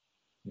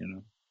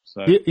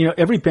 So,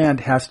 every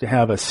band has to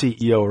have a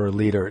CEO or a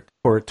leader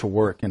for it to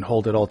work and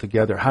hold it all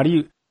together. How do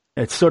you?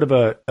 It's sort of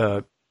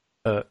a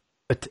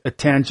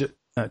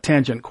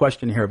tangent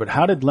question here, but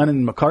how did Lennon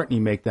and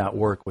McCartney make that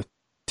work with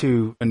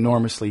two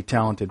enormously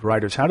talented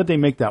writers? How did they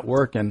make that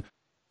work? And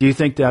do you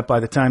think that by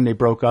the time they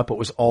broke up, it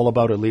was all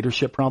about a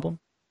leadership problem?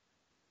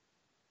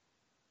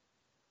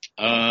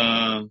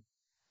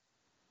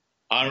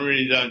 I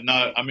really don't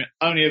know. I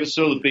only ever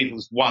saw the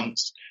Beatles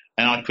once,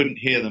 and I couldn't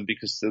hear them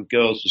because the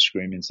girls were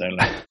screaming so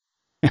loud.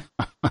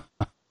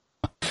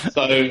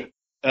 So,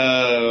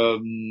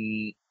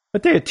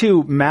 but they had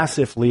two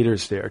massive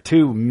leaders there,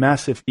 two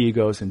massive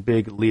egos and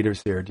big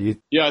leaders there.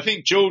 Yeah, I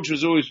think George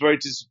was always very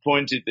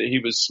disappointed that he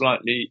was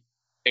slightly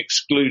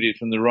excluded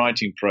from the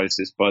writing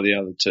process by the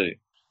other two.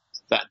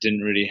 That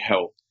didn't really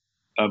help,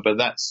 but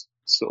that's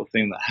the sort of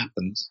thing that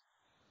happens.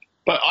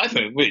 But I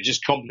think we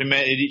just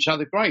complimented each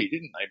other great,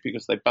 didn't they?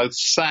 Because they both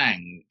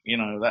sang.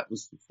 That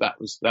was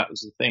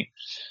the thing.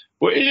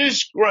 Well, it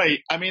is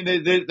great.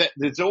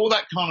 There's all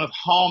that kind of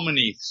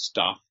harmony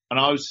stuff. And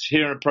I was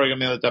hearing a program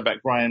the other day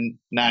about Graham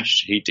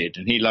Nash. He did,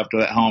 and he loved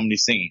all that harmony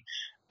singing.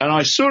 And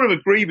I sort of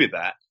agree with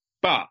that.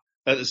 But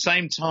at the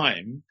same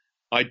time,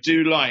 I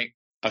do like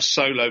a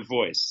solo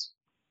voice.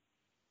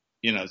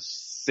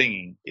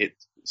 Singing. It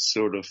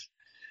sort of.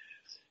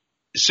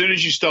 As soon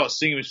as you start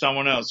singing with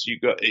someone else,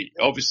 you've got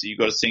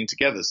to sing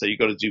together. So you've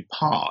got to do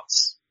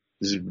parts.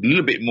 It's a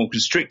little bit more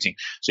constricting.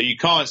 So you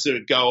can't sort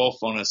of go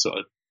off on a sort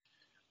of,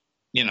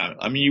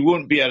 you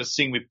wouldn't be able to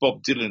sing with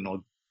Bob Dylan or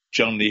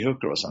John Lee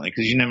Hooker or something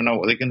because you never know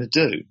what they're going to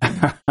do.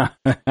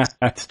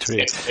 That's true.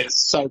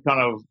 It's so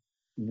kind of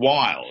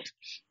wild.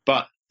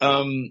 But,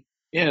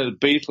 the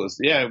Beatles,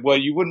 well,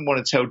 you wouldn't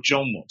want to tell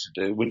John what to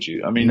do, would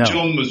you? No.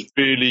 John was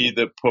really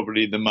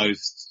probably the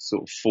most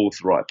sort of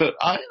forthright, but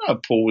I know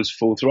Paul was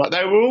forthright.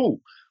 They were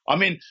all. I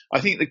think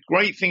the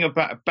great thing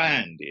about a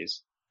band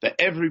is that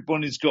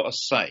everybody's got a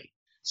say.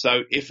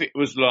 So if it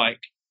was like,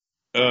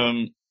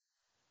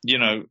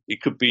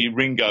 it could be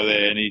Ringo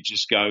there and he'd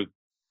just go,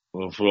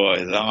 well,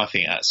 I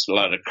think that's a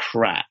load of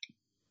crap.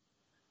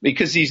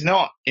 Because he's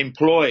not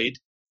employed.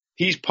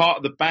 He's part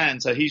of the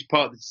band, so he's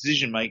part of the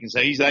decision making, so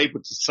he's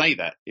able to say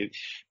that.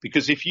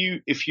 Because if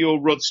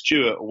you're Rod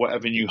Stewart or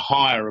whatever and you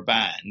hire a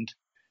band,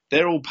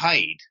 they're all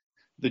paid.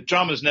 The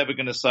drummer's never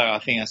going to say, I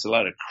think that's a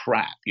load of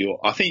crap.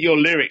 I think your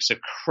lyrics are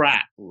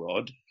crap,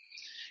 Rod.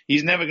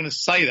 He's never going to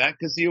say that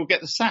because he'll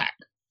get the sack.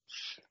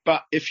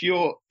 But if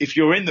you're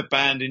in the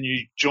band and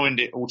you joined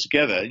it all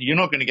together, you're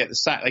not going to get the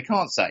sack. They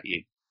can't sack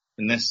you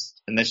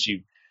unless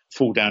you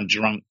fall down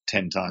drunk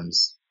 10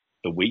 times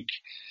a week.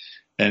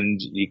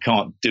 And you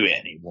can't do it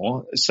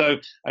anymore. So,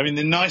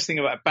 the nice thing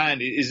about a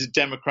band is a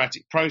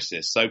democratic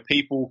process. So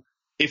people,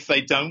 if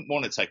they don't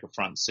want to take a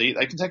front seat,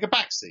 they can take a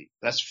back seat.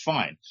 That's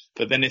fine.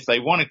 But then if they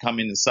want to come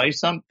in and say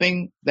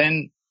something,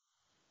 then,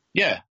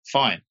 yeah,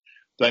 fine.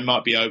 They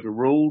might be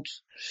overruled.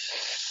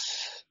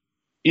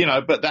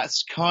 But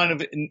that's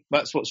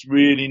that's what's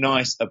really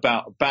nice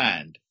about a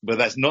band. But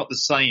that's not the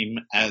same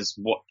as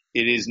what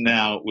it is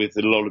now with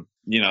a lot of,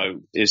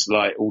 it's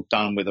like all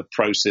done with a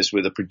process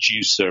with a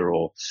producer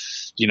or,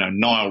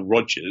 Nile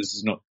Rodgers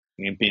is not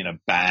being a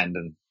band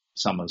and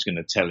someone's going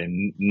to tell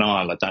him,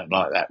 Nile, I don't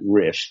like that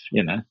riff,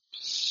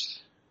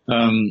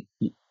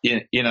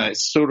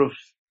 it's sort of,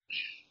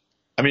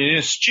 in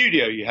a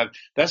studio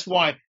that's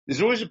why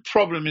there's always a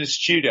problem in a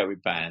studio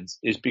with bands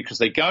is because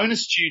they go in a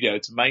studio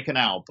to make an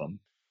album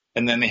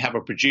and then they have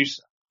a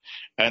producer.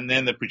 And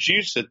then the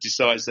producer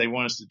decides they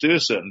want us to do a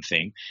certain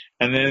thing.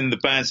 And then the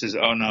band says,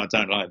 oh, no, I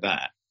don't like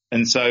that.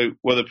 And so,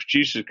 the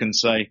producer can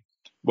say,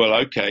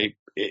 well, okay,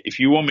 if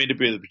you want me to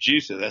be the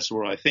producer, that's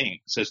what I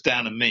think. So it's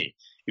down to me.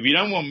 If you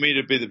don't want me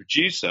to be the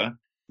producer,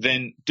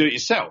 then do it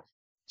yourself.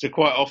 So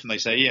quite often they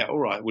say, yeah, all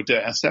right, we'll do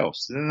it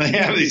ourselves. And then they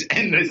have these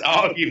endless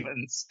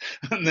arguments.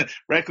 And the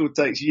record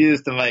takes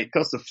years to make,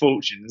 costs a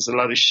fortune. There's a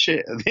load of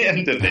shit at the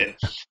end of it.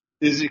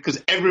 Is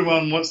because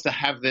everyone wants to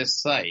have their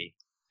say.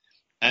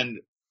 And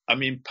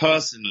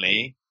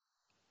personally,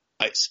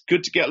 it's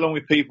good to get along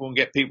with people and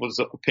get people's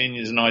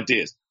opinions and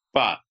ideas.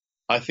 But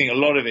I think a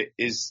lot of it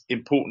is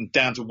important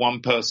down to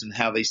one person,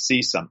 how they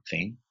see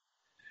something,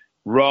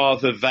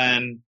 rather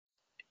than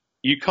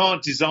you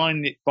can't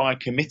design it by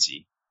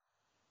committee.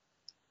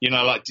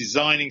 Like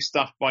designing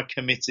stuff by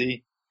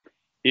committee,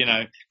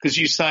 because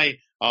you say,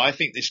 oh, I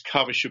think this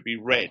cover should be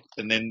red.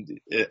 And then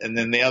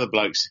the other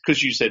blokes,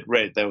 because you said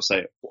red, they'll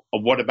say, oh,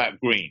 what about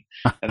green?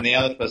 And the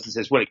other person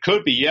says, well, it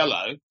could be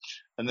yellow.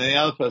 And then the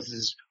other person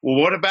says, well,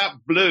 what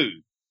about blue?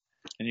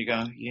 And you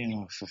go,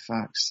 yeah, for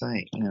fuck's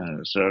sake,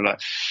 sort of like,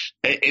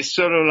 it's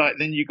sort of like,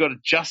 then you got to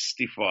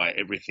justify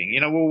everything,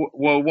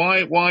 well,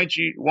 why do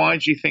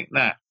you think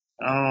that?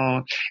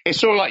 Oh,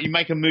 it's sort of like you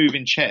make a move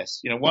in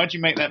chess, why do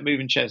you make that move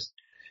in chess?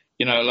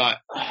 Like,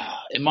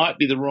 it might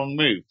be the wrong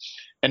move.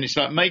 And it's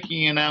like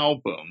making an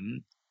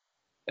album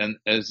and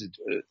is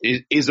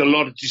a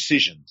lot of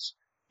decisions.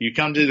 You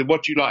come to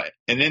what you like.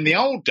 And in the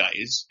old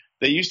days,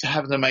 they used to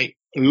have to make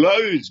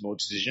loads more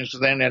decisions because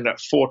they only had like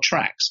 4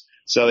 tracks.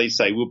 So they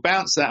say, we'll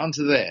bounce that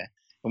onto there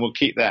and we'll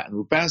keep that. And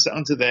we'll bounce it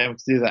onto there and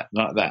we'll do that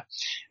like that.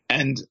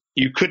 And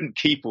you couldn't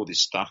keep all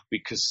this stuff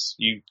because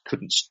you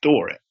couldn't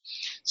store it.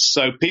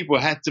 So people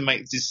had to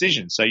make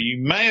decisions. So you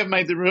may have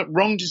made the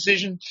wrong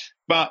decision,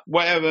 but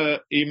whatever,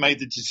 you made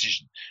the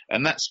decision.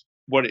 And that's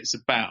what it's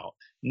about.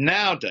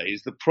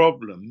 Nowadays, the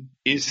problem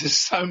is there's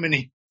so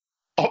many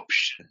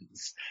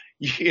options,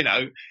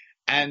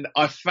 and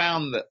I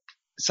found that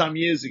some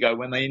years ago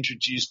when they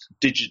introduced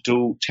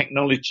digital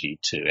technology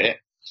to it,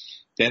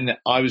 then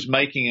I was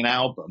making an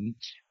album,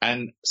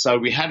 and so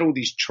we had all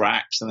these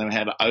tracks, and then we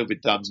had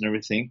overdubs and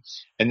everything.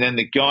 And then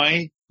the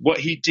guy, what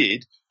he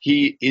did,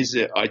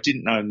 I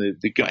didn't know him,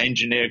 the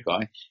engineer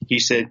guy. He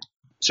said,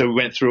 so we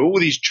went through all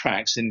these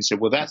tracks, and he said,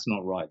 well, that's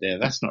not right there,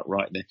 that's not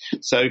right there.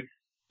 So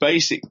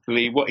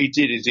basically, what he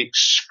did is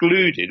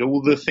excluded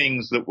all the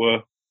things that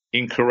were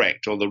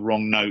incorrect, or the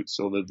wrong notes,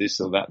 or the this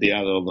or that, the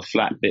other, or the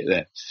flat bit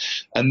there,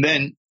 and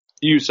then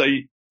you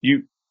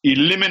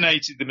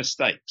eliminated the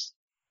mistakes.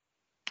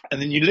 And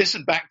then you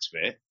listen back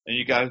to it and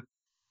you go,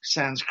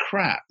 sounds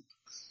crap.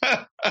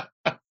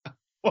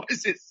 Why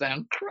does it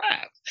sound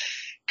crap?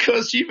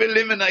 Because you've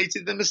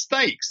eliminated the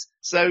mistakes.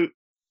 So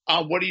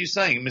what are you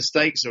saying?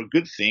 Mistakes are a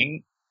good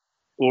thing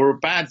or a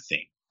bad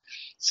thing?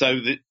 So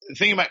the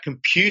thing about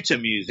computer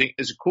music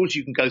is, of course,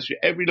 you can go through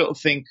every little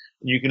thing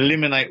and you can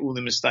eliminate all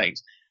the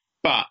mistakes.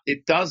 But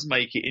it does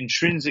make it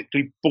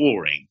intrinsically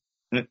boring.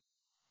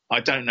 I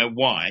don't know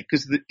why,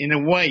 because in a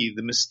way,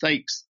 the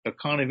mistakes are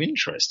kind of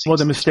interesting. Well,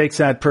 the mistakes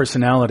add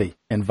personality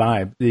and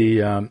vibe.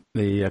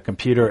 The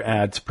computer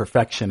adds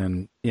perfection,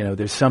 and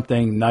there's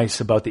something nice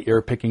about the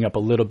ear picking up a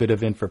little bit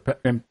of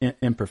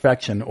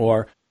imperfection,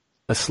 or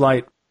a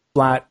slight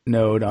flat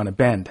note on a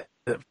bend,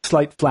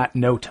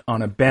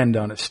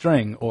 on a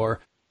string, or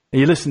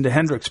you listen to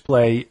Hendrix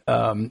play.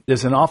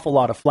 There's an awful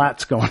lot of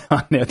flats going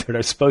on there that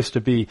are supposed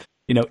to be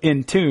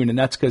in tune, and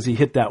that's because he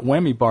hit that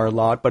whammy bar a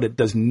lot, but it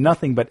does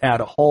nothing but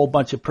add a whole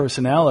bunch of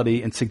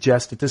personality and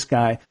suggest that this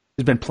guy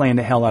has been playing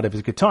the hell out of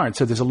his guitar. And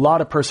so there's a lot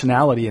of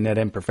personality in that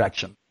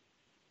imperfection.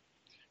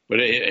 But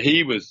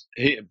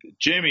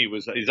Jimmy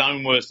was his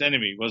own worst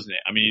enemy, wasn't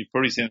it? I mean, you've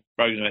probably seen the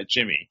program about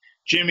Jimmy.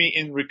 Jimmy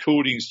in the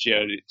recording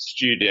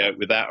studio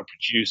without a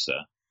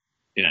producer,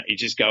 you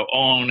just go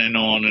on and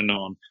on and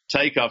on,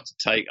 take after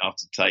take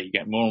after take. You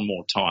get more and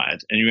more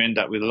tired, and you end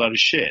up with a load of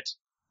shit.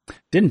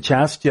 Didn't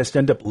Chas just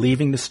end up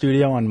leaving the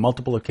studio on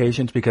multiple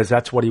occasions because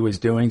that's what he was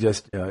doing,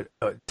 just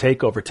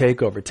take over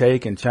take over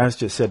take, and Chas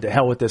just said, to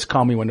hell with this,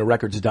 call me when the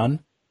record's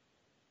done?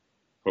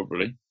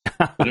 Probably.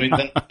 But I mean,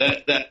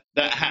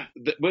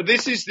 well,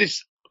 this is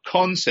this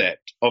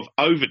concept of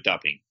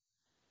overdubbing.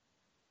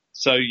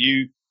 So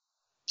you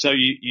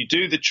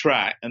do the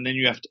track and then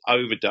you have to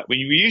overdub. When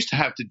you used to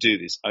have to do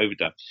this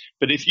overdub,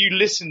 but if you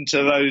listen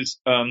to those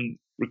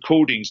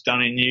recordings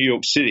done in New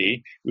York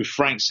City with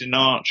Frank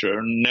Sinatra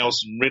and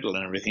Nelson Riddle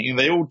and everything, and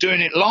they're all doing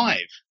it live.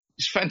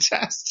 It's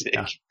fantastic.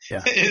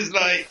 Yeah. It's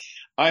like,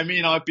 I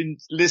mean, I've been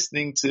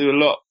listening to a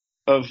lot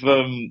of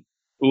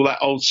all that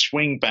old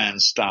swing band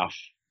stuff,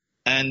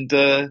 and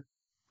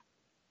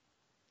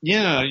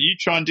you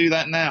try and do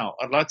that now.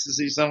 I'd like to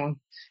see someone,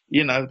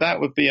 that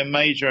would be a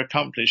major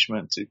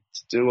accomplishment to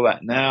do all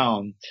that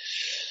now.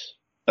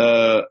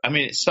 I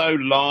mean, it's so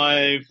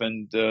live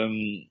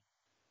and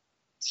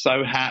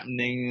so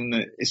happening,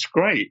 and it's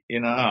great,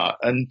 and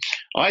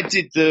I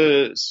did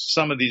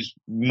some of these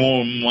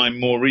my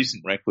more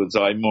recent records,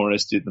 I more or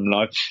less did them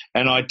live,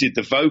 and I did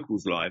the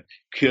vocals live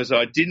because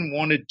I didn't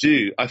want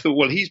to I thought,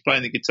 well, he's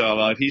playing the guitar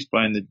live, he's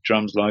playing the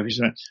drums live,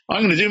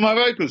 I'm going to do my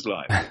vocals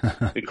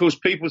live. Because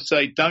people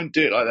say don't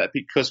do it like that,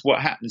 because what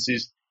happens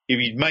is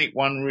if you make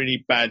one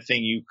really bad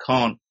thing, you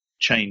can't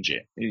change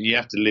it, you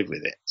have to live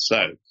with it.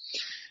 So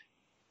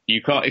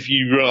you can't, if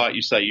you, like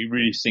you say, you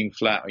really sing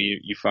flat or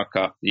you fuck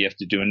up, you have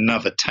to do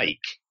another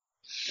take.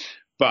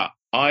 But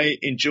I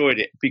enjoyed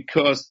it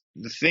because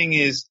the thing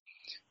is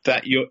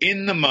that you're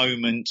in the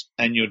moment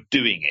and you're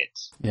doing it.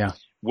 Yeah.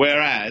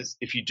 Whereas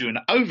if you do an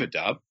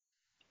overdub,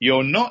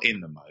 you're not in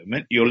the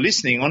moment, you're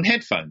listening on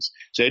headphones.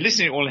 So you're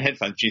listening all on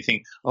headphones, you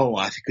think, oh,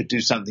 I could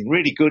do something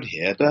really good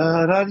here.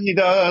 Da, da,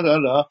 da, da,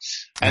 da.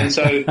 And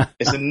so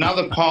it's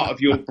another part of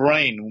your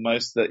brain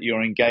almost that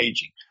you're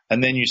engaging.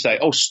 And then you say,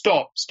 oh,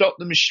 stop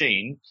the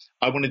machine.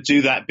 I want to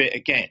do that bit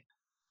again.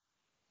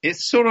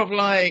 It's sort of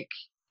like,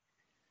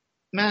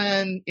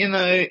 man,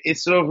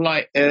 it's sort of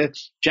like a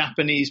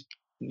Japanese,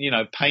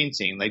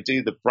 painting. They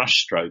do the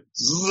brush stroke.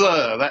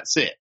 That's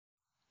it.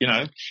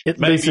 It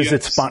loses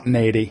its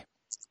spontaneity.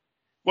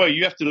 well,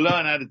 you have to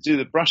learn how to do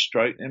the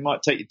brushstroke. It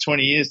might take you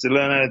 20 years to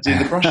learn how to do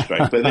the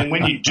brushstroke. But then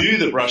when you do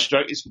the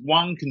brushstroke, it's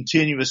one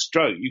continuous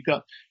stroke. You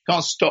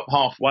can't stop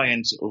halfway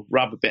and sort of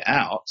rub a bit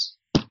out.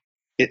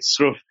 It's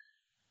sort of,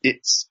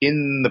 it's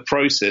in the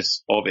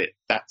process of it.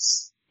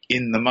 That's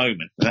in the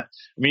moment. I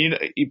mean,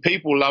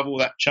 people love all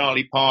that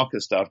Charlie Parker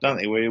stuff, don't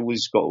they? Where he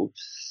always got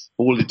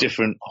all the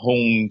different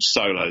horn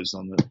solos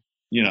on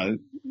the,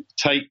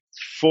 take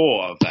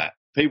 4 of that.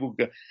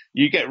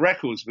 You get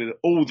records with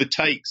all the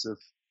takes of,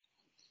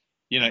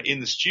 in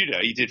the studio,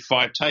 he did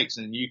 5 takes,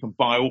 and you can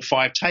buy all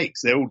 5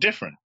 takes. They're all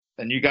different.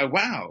 And you go,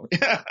 wow.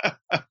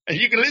 And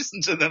you can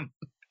listen to them.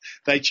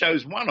 They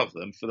chose one of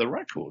them for the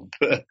record.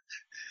 But,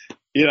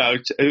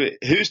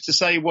 who's to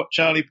say what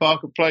Charlie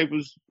Parker played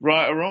was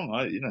right or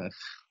wrong?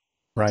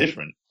 Right.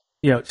 Different.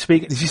 You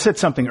said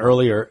something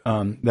earlier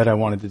that I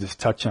wanted to just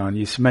touch on.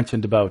 You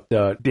mentioned about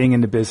being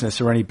in the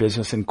business or any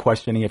business and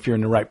questioning if you're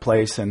in the right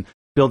place and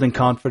building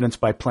confidence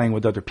by playing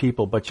with other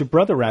people. But your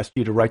brother asked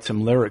you to write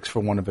some lyrics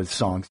for one of his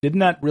songs. Didn't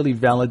that really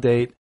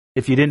validate,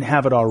 if you didn't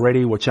have it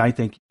already, which I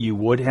think you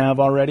would have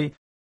already,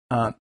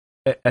 at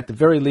the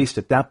very least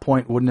at that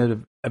point, wouldn't it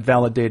have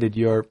validated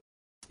your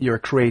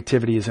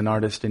creativity as an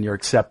artist and your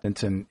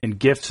acceptance and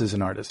gifts as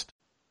an artist?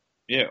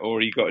 Yeah, or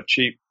he got a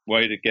cheap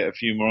way to get a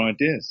few more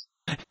ideas.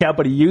 Yeah,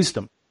 but he used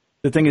them.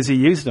 The thing is, he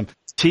used them.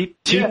 Cheap.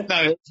 Yeah,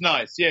 no, it's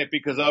nice. Yeah,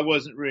 because I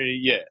wasn't really.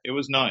 Yeah, it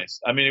was nice.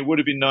 I mean, it would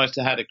have been nice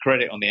to have a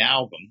credit on the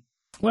album.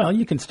 Well,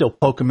 you can still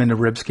poke him in the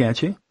ribs,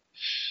 can't you?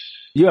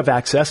 You have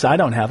access. I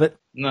don't have it.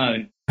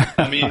 No,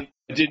 I mean,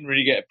 I didn't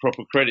really get a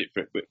proper credit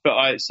for it.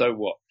 But so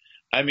what?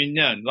 I mean,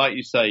 no, like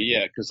you say,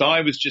 yeah, because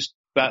I was just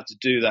about to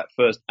do that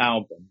first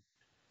album,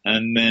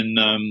 and then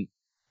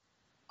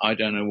I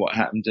don't know what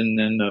happened, and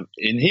then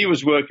and he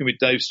was working with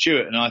Dave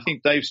Stewart, and I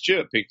think Dave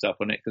Stewart picked up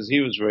on it because he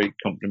was very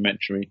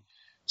complimentary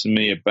to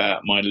me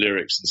about my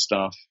lyrics and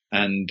stuff.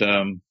 And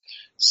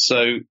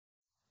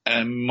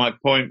my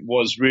point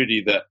was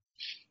really that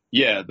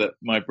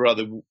my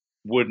brother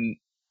wouldn't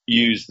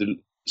use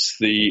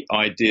the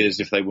ideas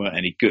if they weren't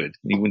any good.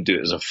 He wouldn't do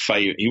it as a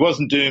favor. He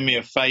wasn't doing me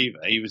a favor.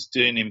 He was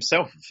doing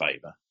himself a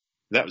favor.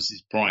 That was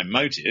his prime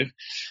motive.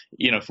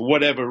 For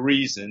whatever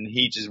reason,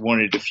 he just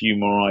wanted a few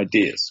more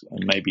ideas.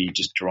 And maybe he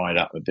just dried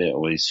up a bit,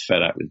 or he's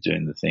fed up with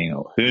doing the thing,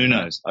 or who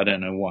knows. I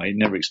don't know why. He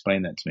never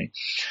explained that to me.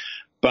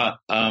 But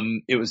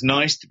it was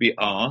nice to be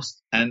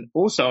asked. And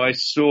also I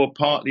saw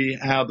partly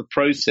how the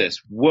process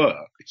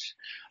worked.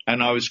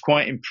 And I was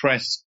quite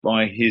impressed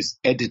by his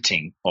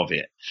editing of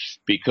it,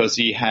 because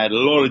he had a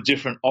lot of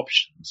different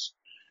options.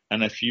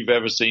 And if you've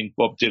ever seen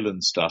Bob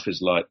Dylan stuff, it's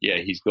like,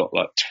 he's got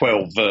like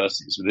 12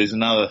 verses, but there's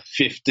another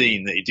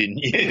 15 that he didn't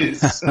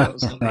use.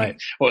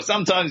 Right. Or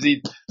sometimes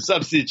he'd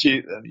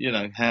substitute them,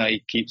 how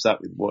he keeps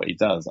up with what he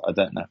does. I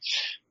don't know.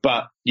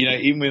 But,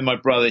 even with my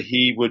brother,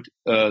 he would,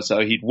 so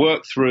he'd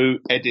work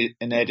through, edit,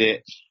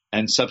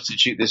 and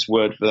substitute this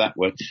word for that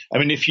word. I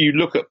mean, if you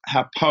look at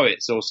how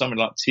poets or someone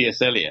like T.S.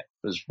 Eliot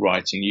was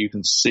writing, you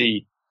can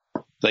see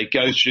they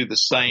go through the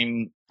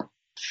same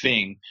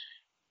thing.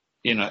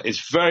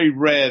 It's very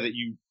rare that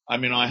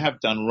I have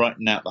done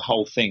writing out the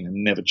whole thing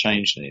and never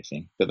changed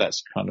anything, but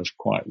that's kind of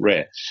quite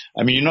rare.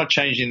 I mean, you're not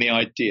changing the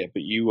idea,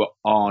 but you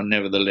are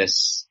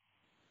nevertheless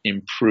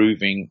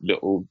improving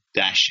little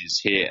dashes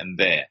here and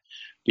there,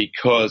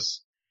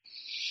 because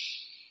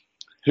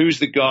who's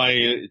the guy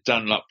who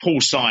done like Paul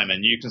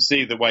Simon? You can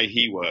see the way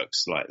he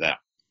works like that.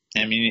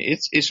 I mean,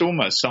 it's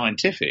almost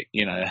scientific,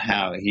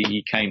 how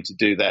he came to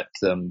do that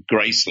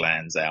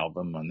Gracelands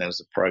album, and there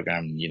was a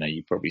program,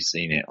 you've probably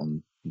seen it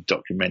on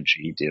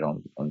documentary he did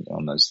on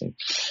those things,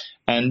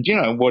 and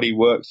what he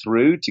worked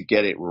through to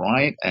get it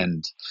right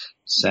and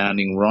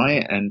sounding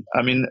right. And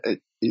I mean,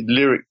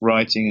 lyric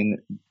writing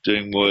and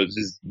doing words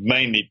has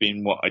mainly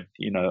been what I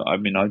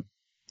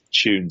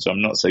tunes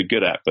I'm not so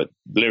good at, but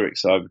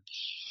lyrics I've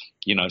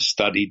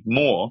studied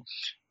more,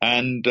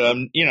 and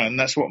and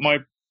that's what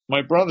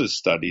my brother's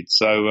studied.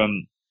 So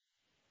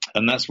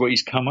and that's what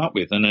he's come up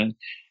with, and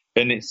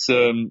it's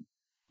a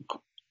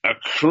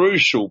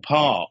crucial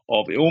part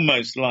of it.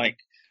 Almost like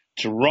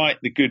to write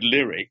the good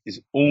lyric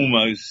is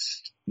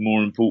almost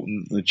more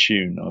important than the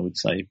tune, I would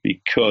say,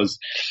 because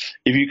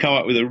if you come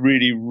up with a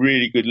really,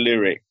 really good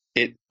lyric,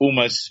 it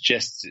almost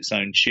suggests its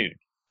own tune.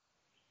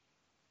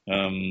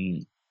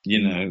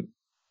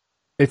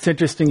 It's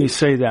interesting you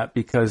say that,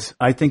 because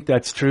I think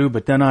that's true.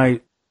 But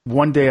then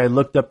one day I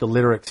looked up the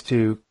lyrics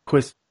to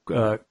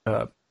Quicksilver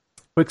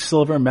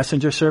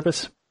Messenger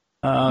Service.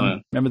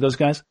 Remember those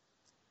guys?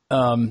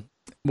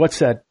 What's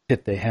that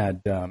hit they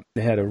had?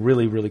 They had a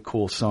really, really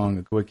cool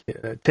song,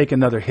 Take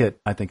Another Hit,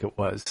 I think it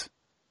was.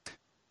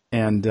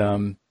 And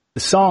the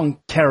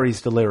song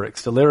carries the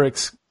lyrics. The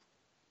lyrics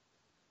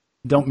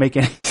don't make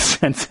any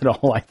sense at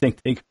all. I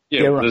think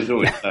there's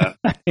always that.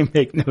 They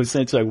make no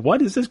sense. Like,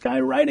 what is this guy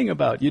writing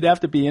about? You'd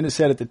have to be in a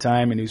set at the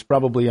time, and he was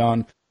probably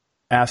on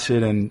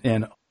acid and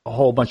a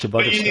whole bunch of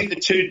other stuff. But you need the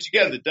two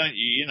together, don't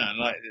you?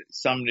 Like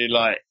somebody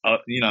like,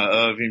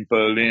 Irving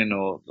Berlin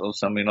or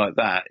something like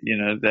that,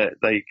 that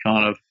they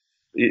kind of,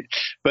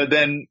 but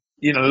then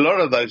you know, a lot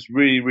of those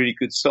really, really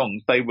good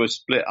songs, they were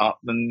split up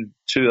and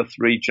 2 or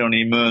 3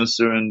 Johnny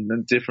Mercer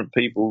and different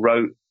people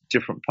wrote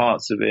different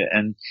parts of it.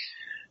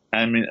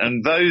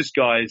 And those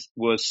guys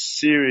were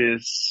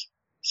serious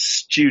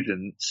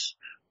students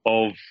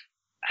of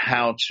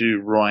how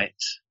to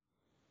write,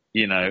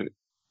 you know,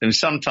 and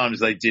sometimes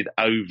they did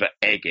over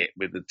egg it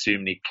with the too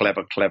many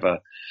clever,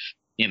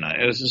 you know,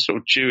 it was a sort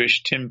of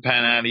Jewish Tin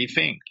Pan Alley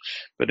thing.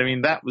 But I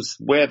mean, that was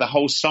where the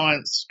whole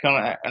science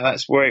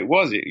that's where it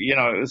was. You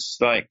know, it was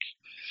like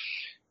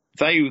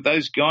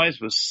those guys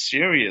were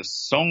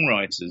serious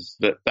songwriters.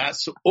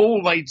 That's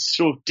all they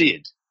sort of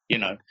did, you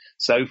know.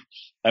 So,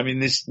 I mean,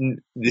 this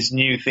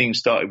new thing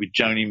started with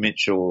Joni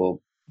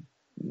Mitchell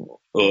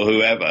or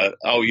whoever.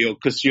 Oh,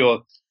 because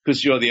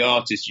you're the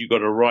artist, you got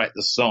to write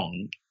the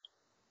song.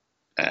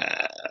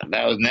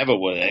 That was never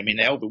what, I mean,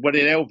 what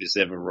did Elvis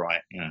ever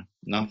write? You know,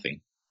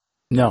 nothing.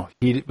 No,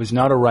 he was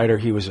not a writer.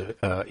 He was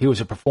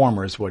a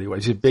performer, is what he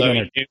was. He's a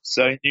big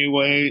so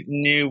he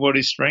knew what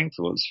his strength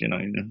was. You know.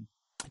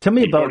 Tell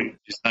me about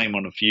his name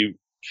on a few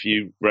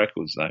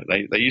records though.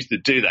 They used to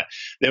do that.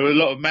 There were a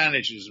lot of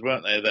managers,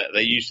 weren't there, that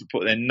they used to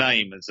put their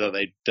name as though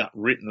they'd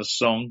written a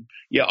song.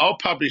 Yeah, I'll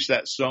publish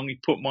that song. You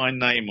put my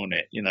name on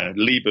it. You know,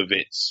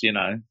 Leibovitz. You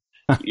know,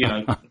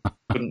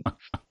 couldn't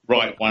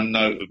write one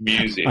note of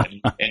music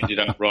and ended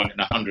up writing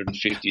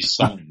 150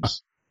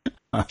 songs.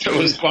 There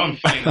was one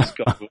famous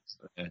guy.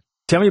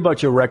 Tell me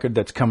about your record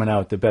that's coming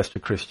out, The Best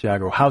of Chris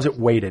Jagger. How's it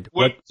weighted?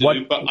 But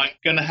I'm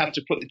going to have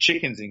to put the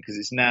chickens in because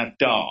it's now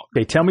dark.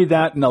 Okay, tell me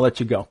that and I'll let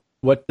you go.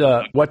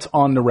 What's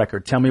on the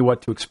record? Tell me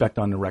what to expect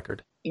on the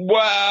record.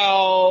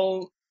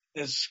 Well,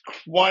 there's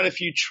quite a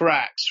few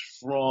tracks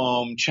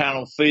from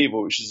Channel Fever,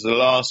 which is the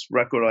last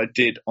record I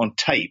did on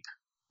tape,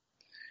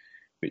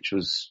 which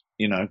was,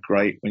 you know,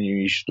 great when you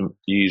used to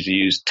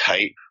use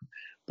tape,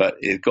 but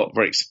it got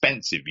very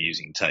expensive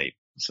using tape.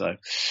 So,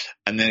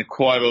 and then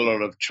quite a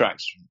lot of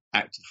tracks from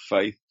Act of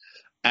Faith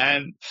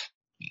and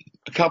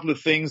a couple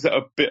of things that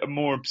are a bit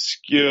more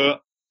obscure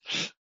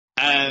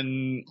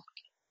and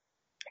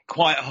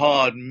quite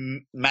hard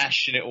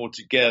mashing it all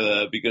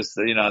together because,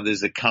 you know,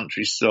 there's a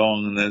country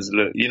song and there's,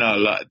 you know,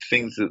 like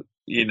things that,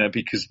 you know,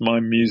 because my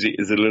music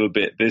is a little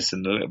bit this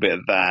and a little bit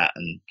of that.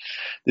 And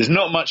there's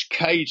not much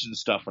Cajun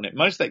stuff on it.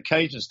 Most of that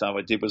Cajun stuff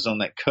I did was on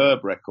that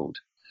Curb record.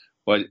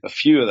 Well,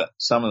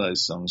 some of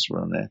those songs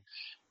were on there.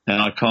 And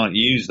I can't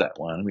use that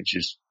one, which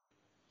is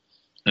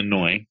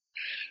annoying.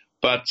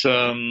 But,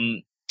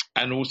 and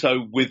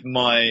also with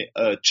my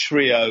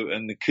trio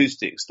and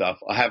acoustic stuff,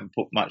 I haven't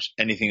put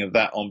anything of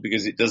that on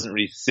because it doesn't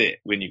really fit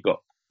when you've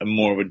got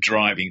more of a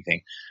driving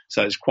thing.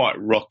 So it's quite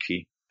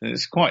rocky. And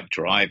it's quite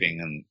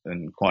driving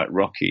and quite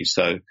rocky.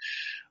 So,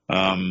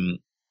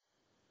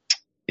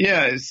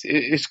 yeah,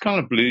 it's kind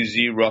of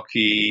bluesy,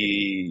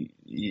 rocky,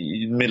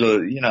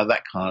 middle, you know,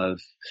 that kind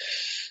of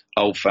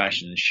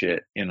old-fashioned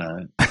shit, you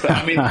know. But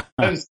I mean,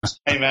 Jones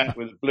came out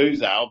with a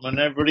blues album and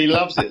everybody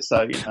loves it.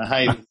 So, you know,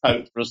 hey, there's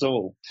hope for us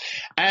all.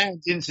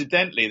 And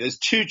incidentally, there's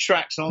 2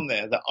 tracks on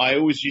there that I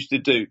always used to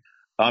do.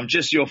 I'm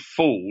Just Your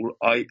Fool.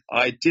 I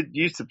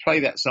used to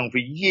play that song for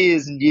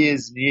years and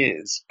years and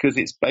years because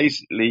it's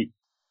basically,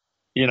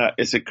 you know,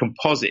 it's a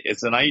composite.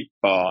 It's an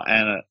 8-bar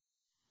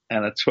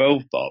and a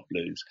 12-bar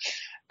blues.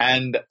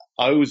 And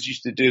I always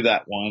used to do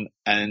that one.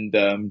 And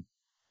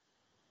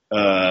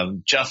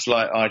Just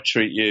Like I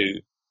Treat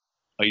You,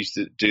 I used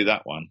to do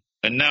that one.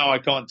 And now I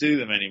can't do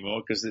them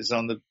anymore because it's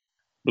on the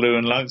Blue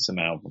and Lonesome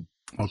album.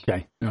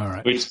 Okay, all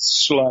right. Which is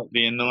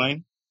slightly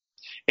annoying.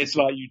 It's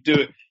like you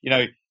do it, you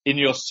know, in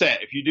your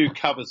set, if you do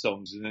cover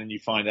songs and then you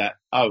find out,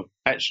 oh,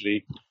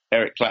 actually,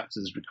 Eric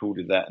Clapton's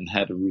recorded that and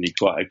had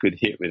quite a good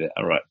hit with it.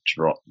 All right,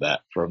 drop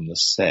that from the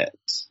set.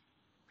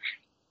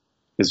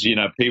 Because, you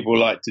know, people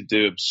like to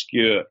do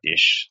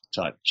obscure-ish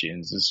type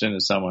tunes. As soon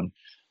as someone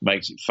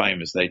makes it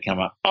famous, they come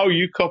up, oh,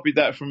 you copied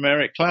that from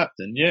Eric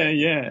Clapton.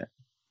 Yeah.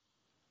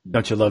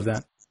 Don't you love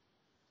that?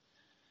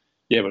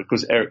 Yeah, but of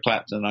course, Eric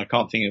Clapton, I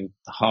can't think of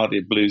hardly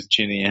a blues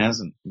tune he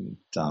hasn't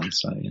done.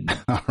 So, you know.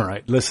 All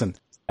right, listen.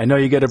 I know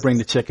you got to bring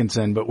the chickens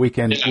in, but we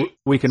can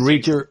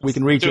read your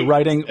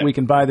writing, we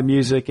can buy the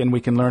music, and we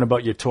can learn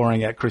about your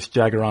touring at Chris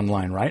Jagger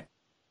Online, right?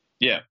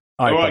 Yeah.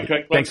 All right,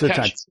 Craig. Thanks for the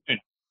time.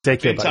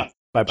 Take care, buddy.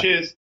 Bye-bye.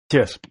 Cheers.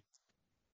 Cheers.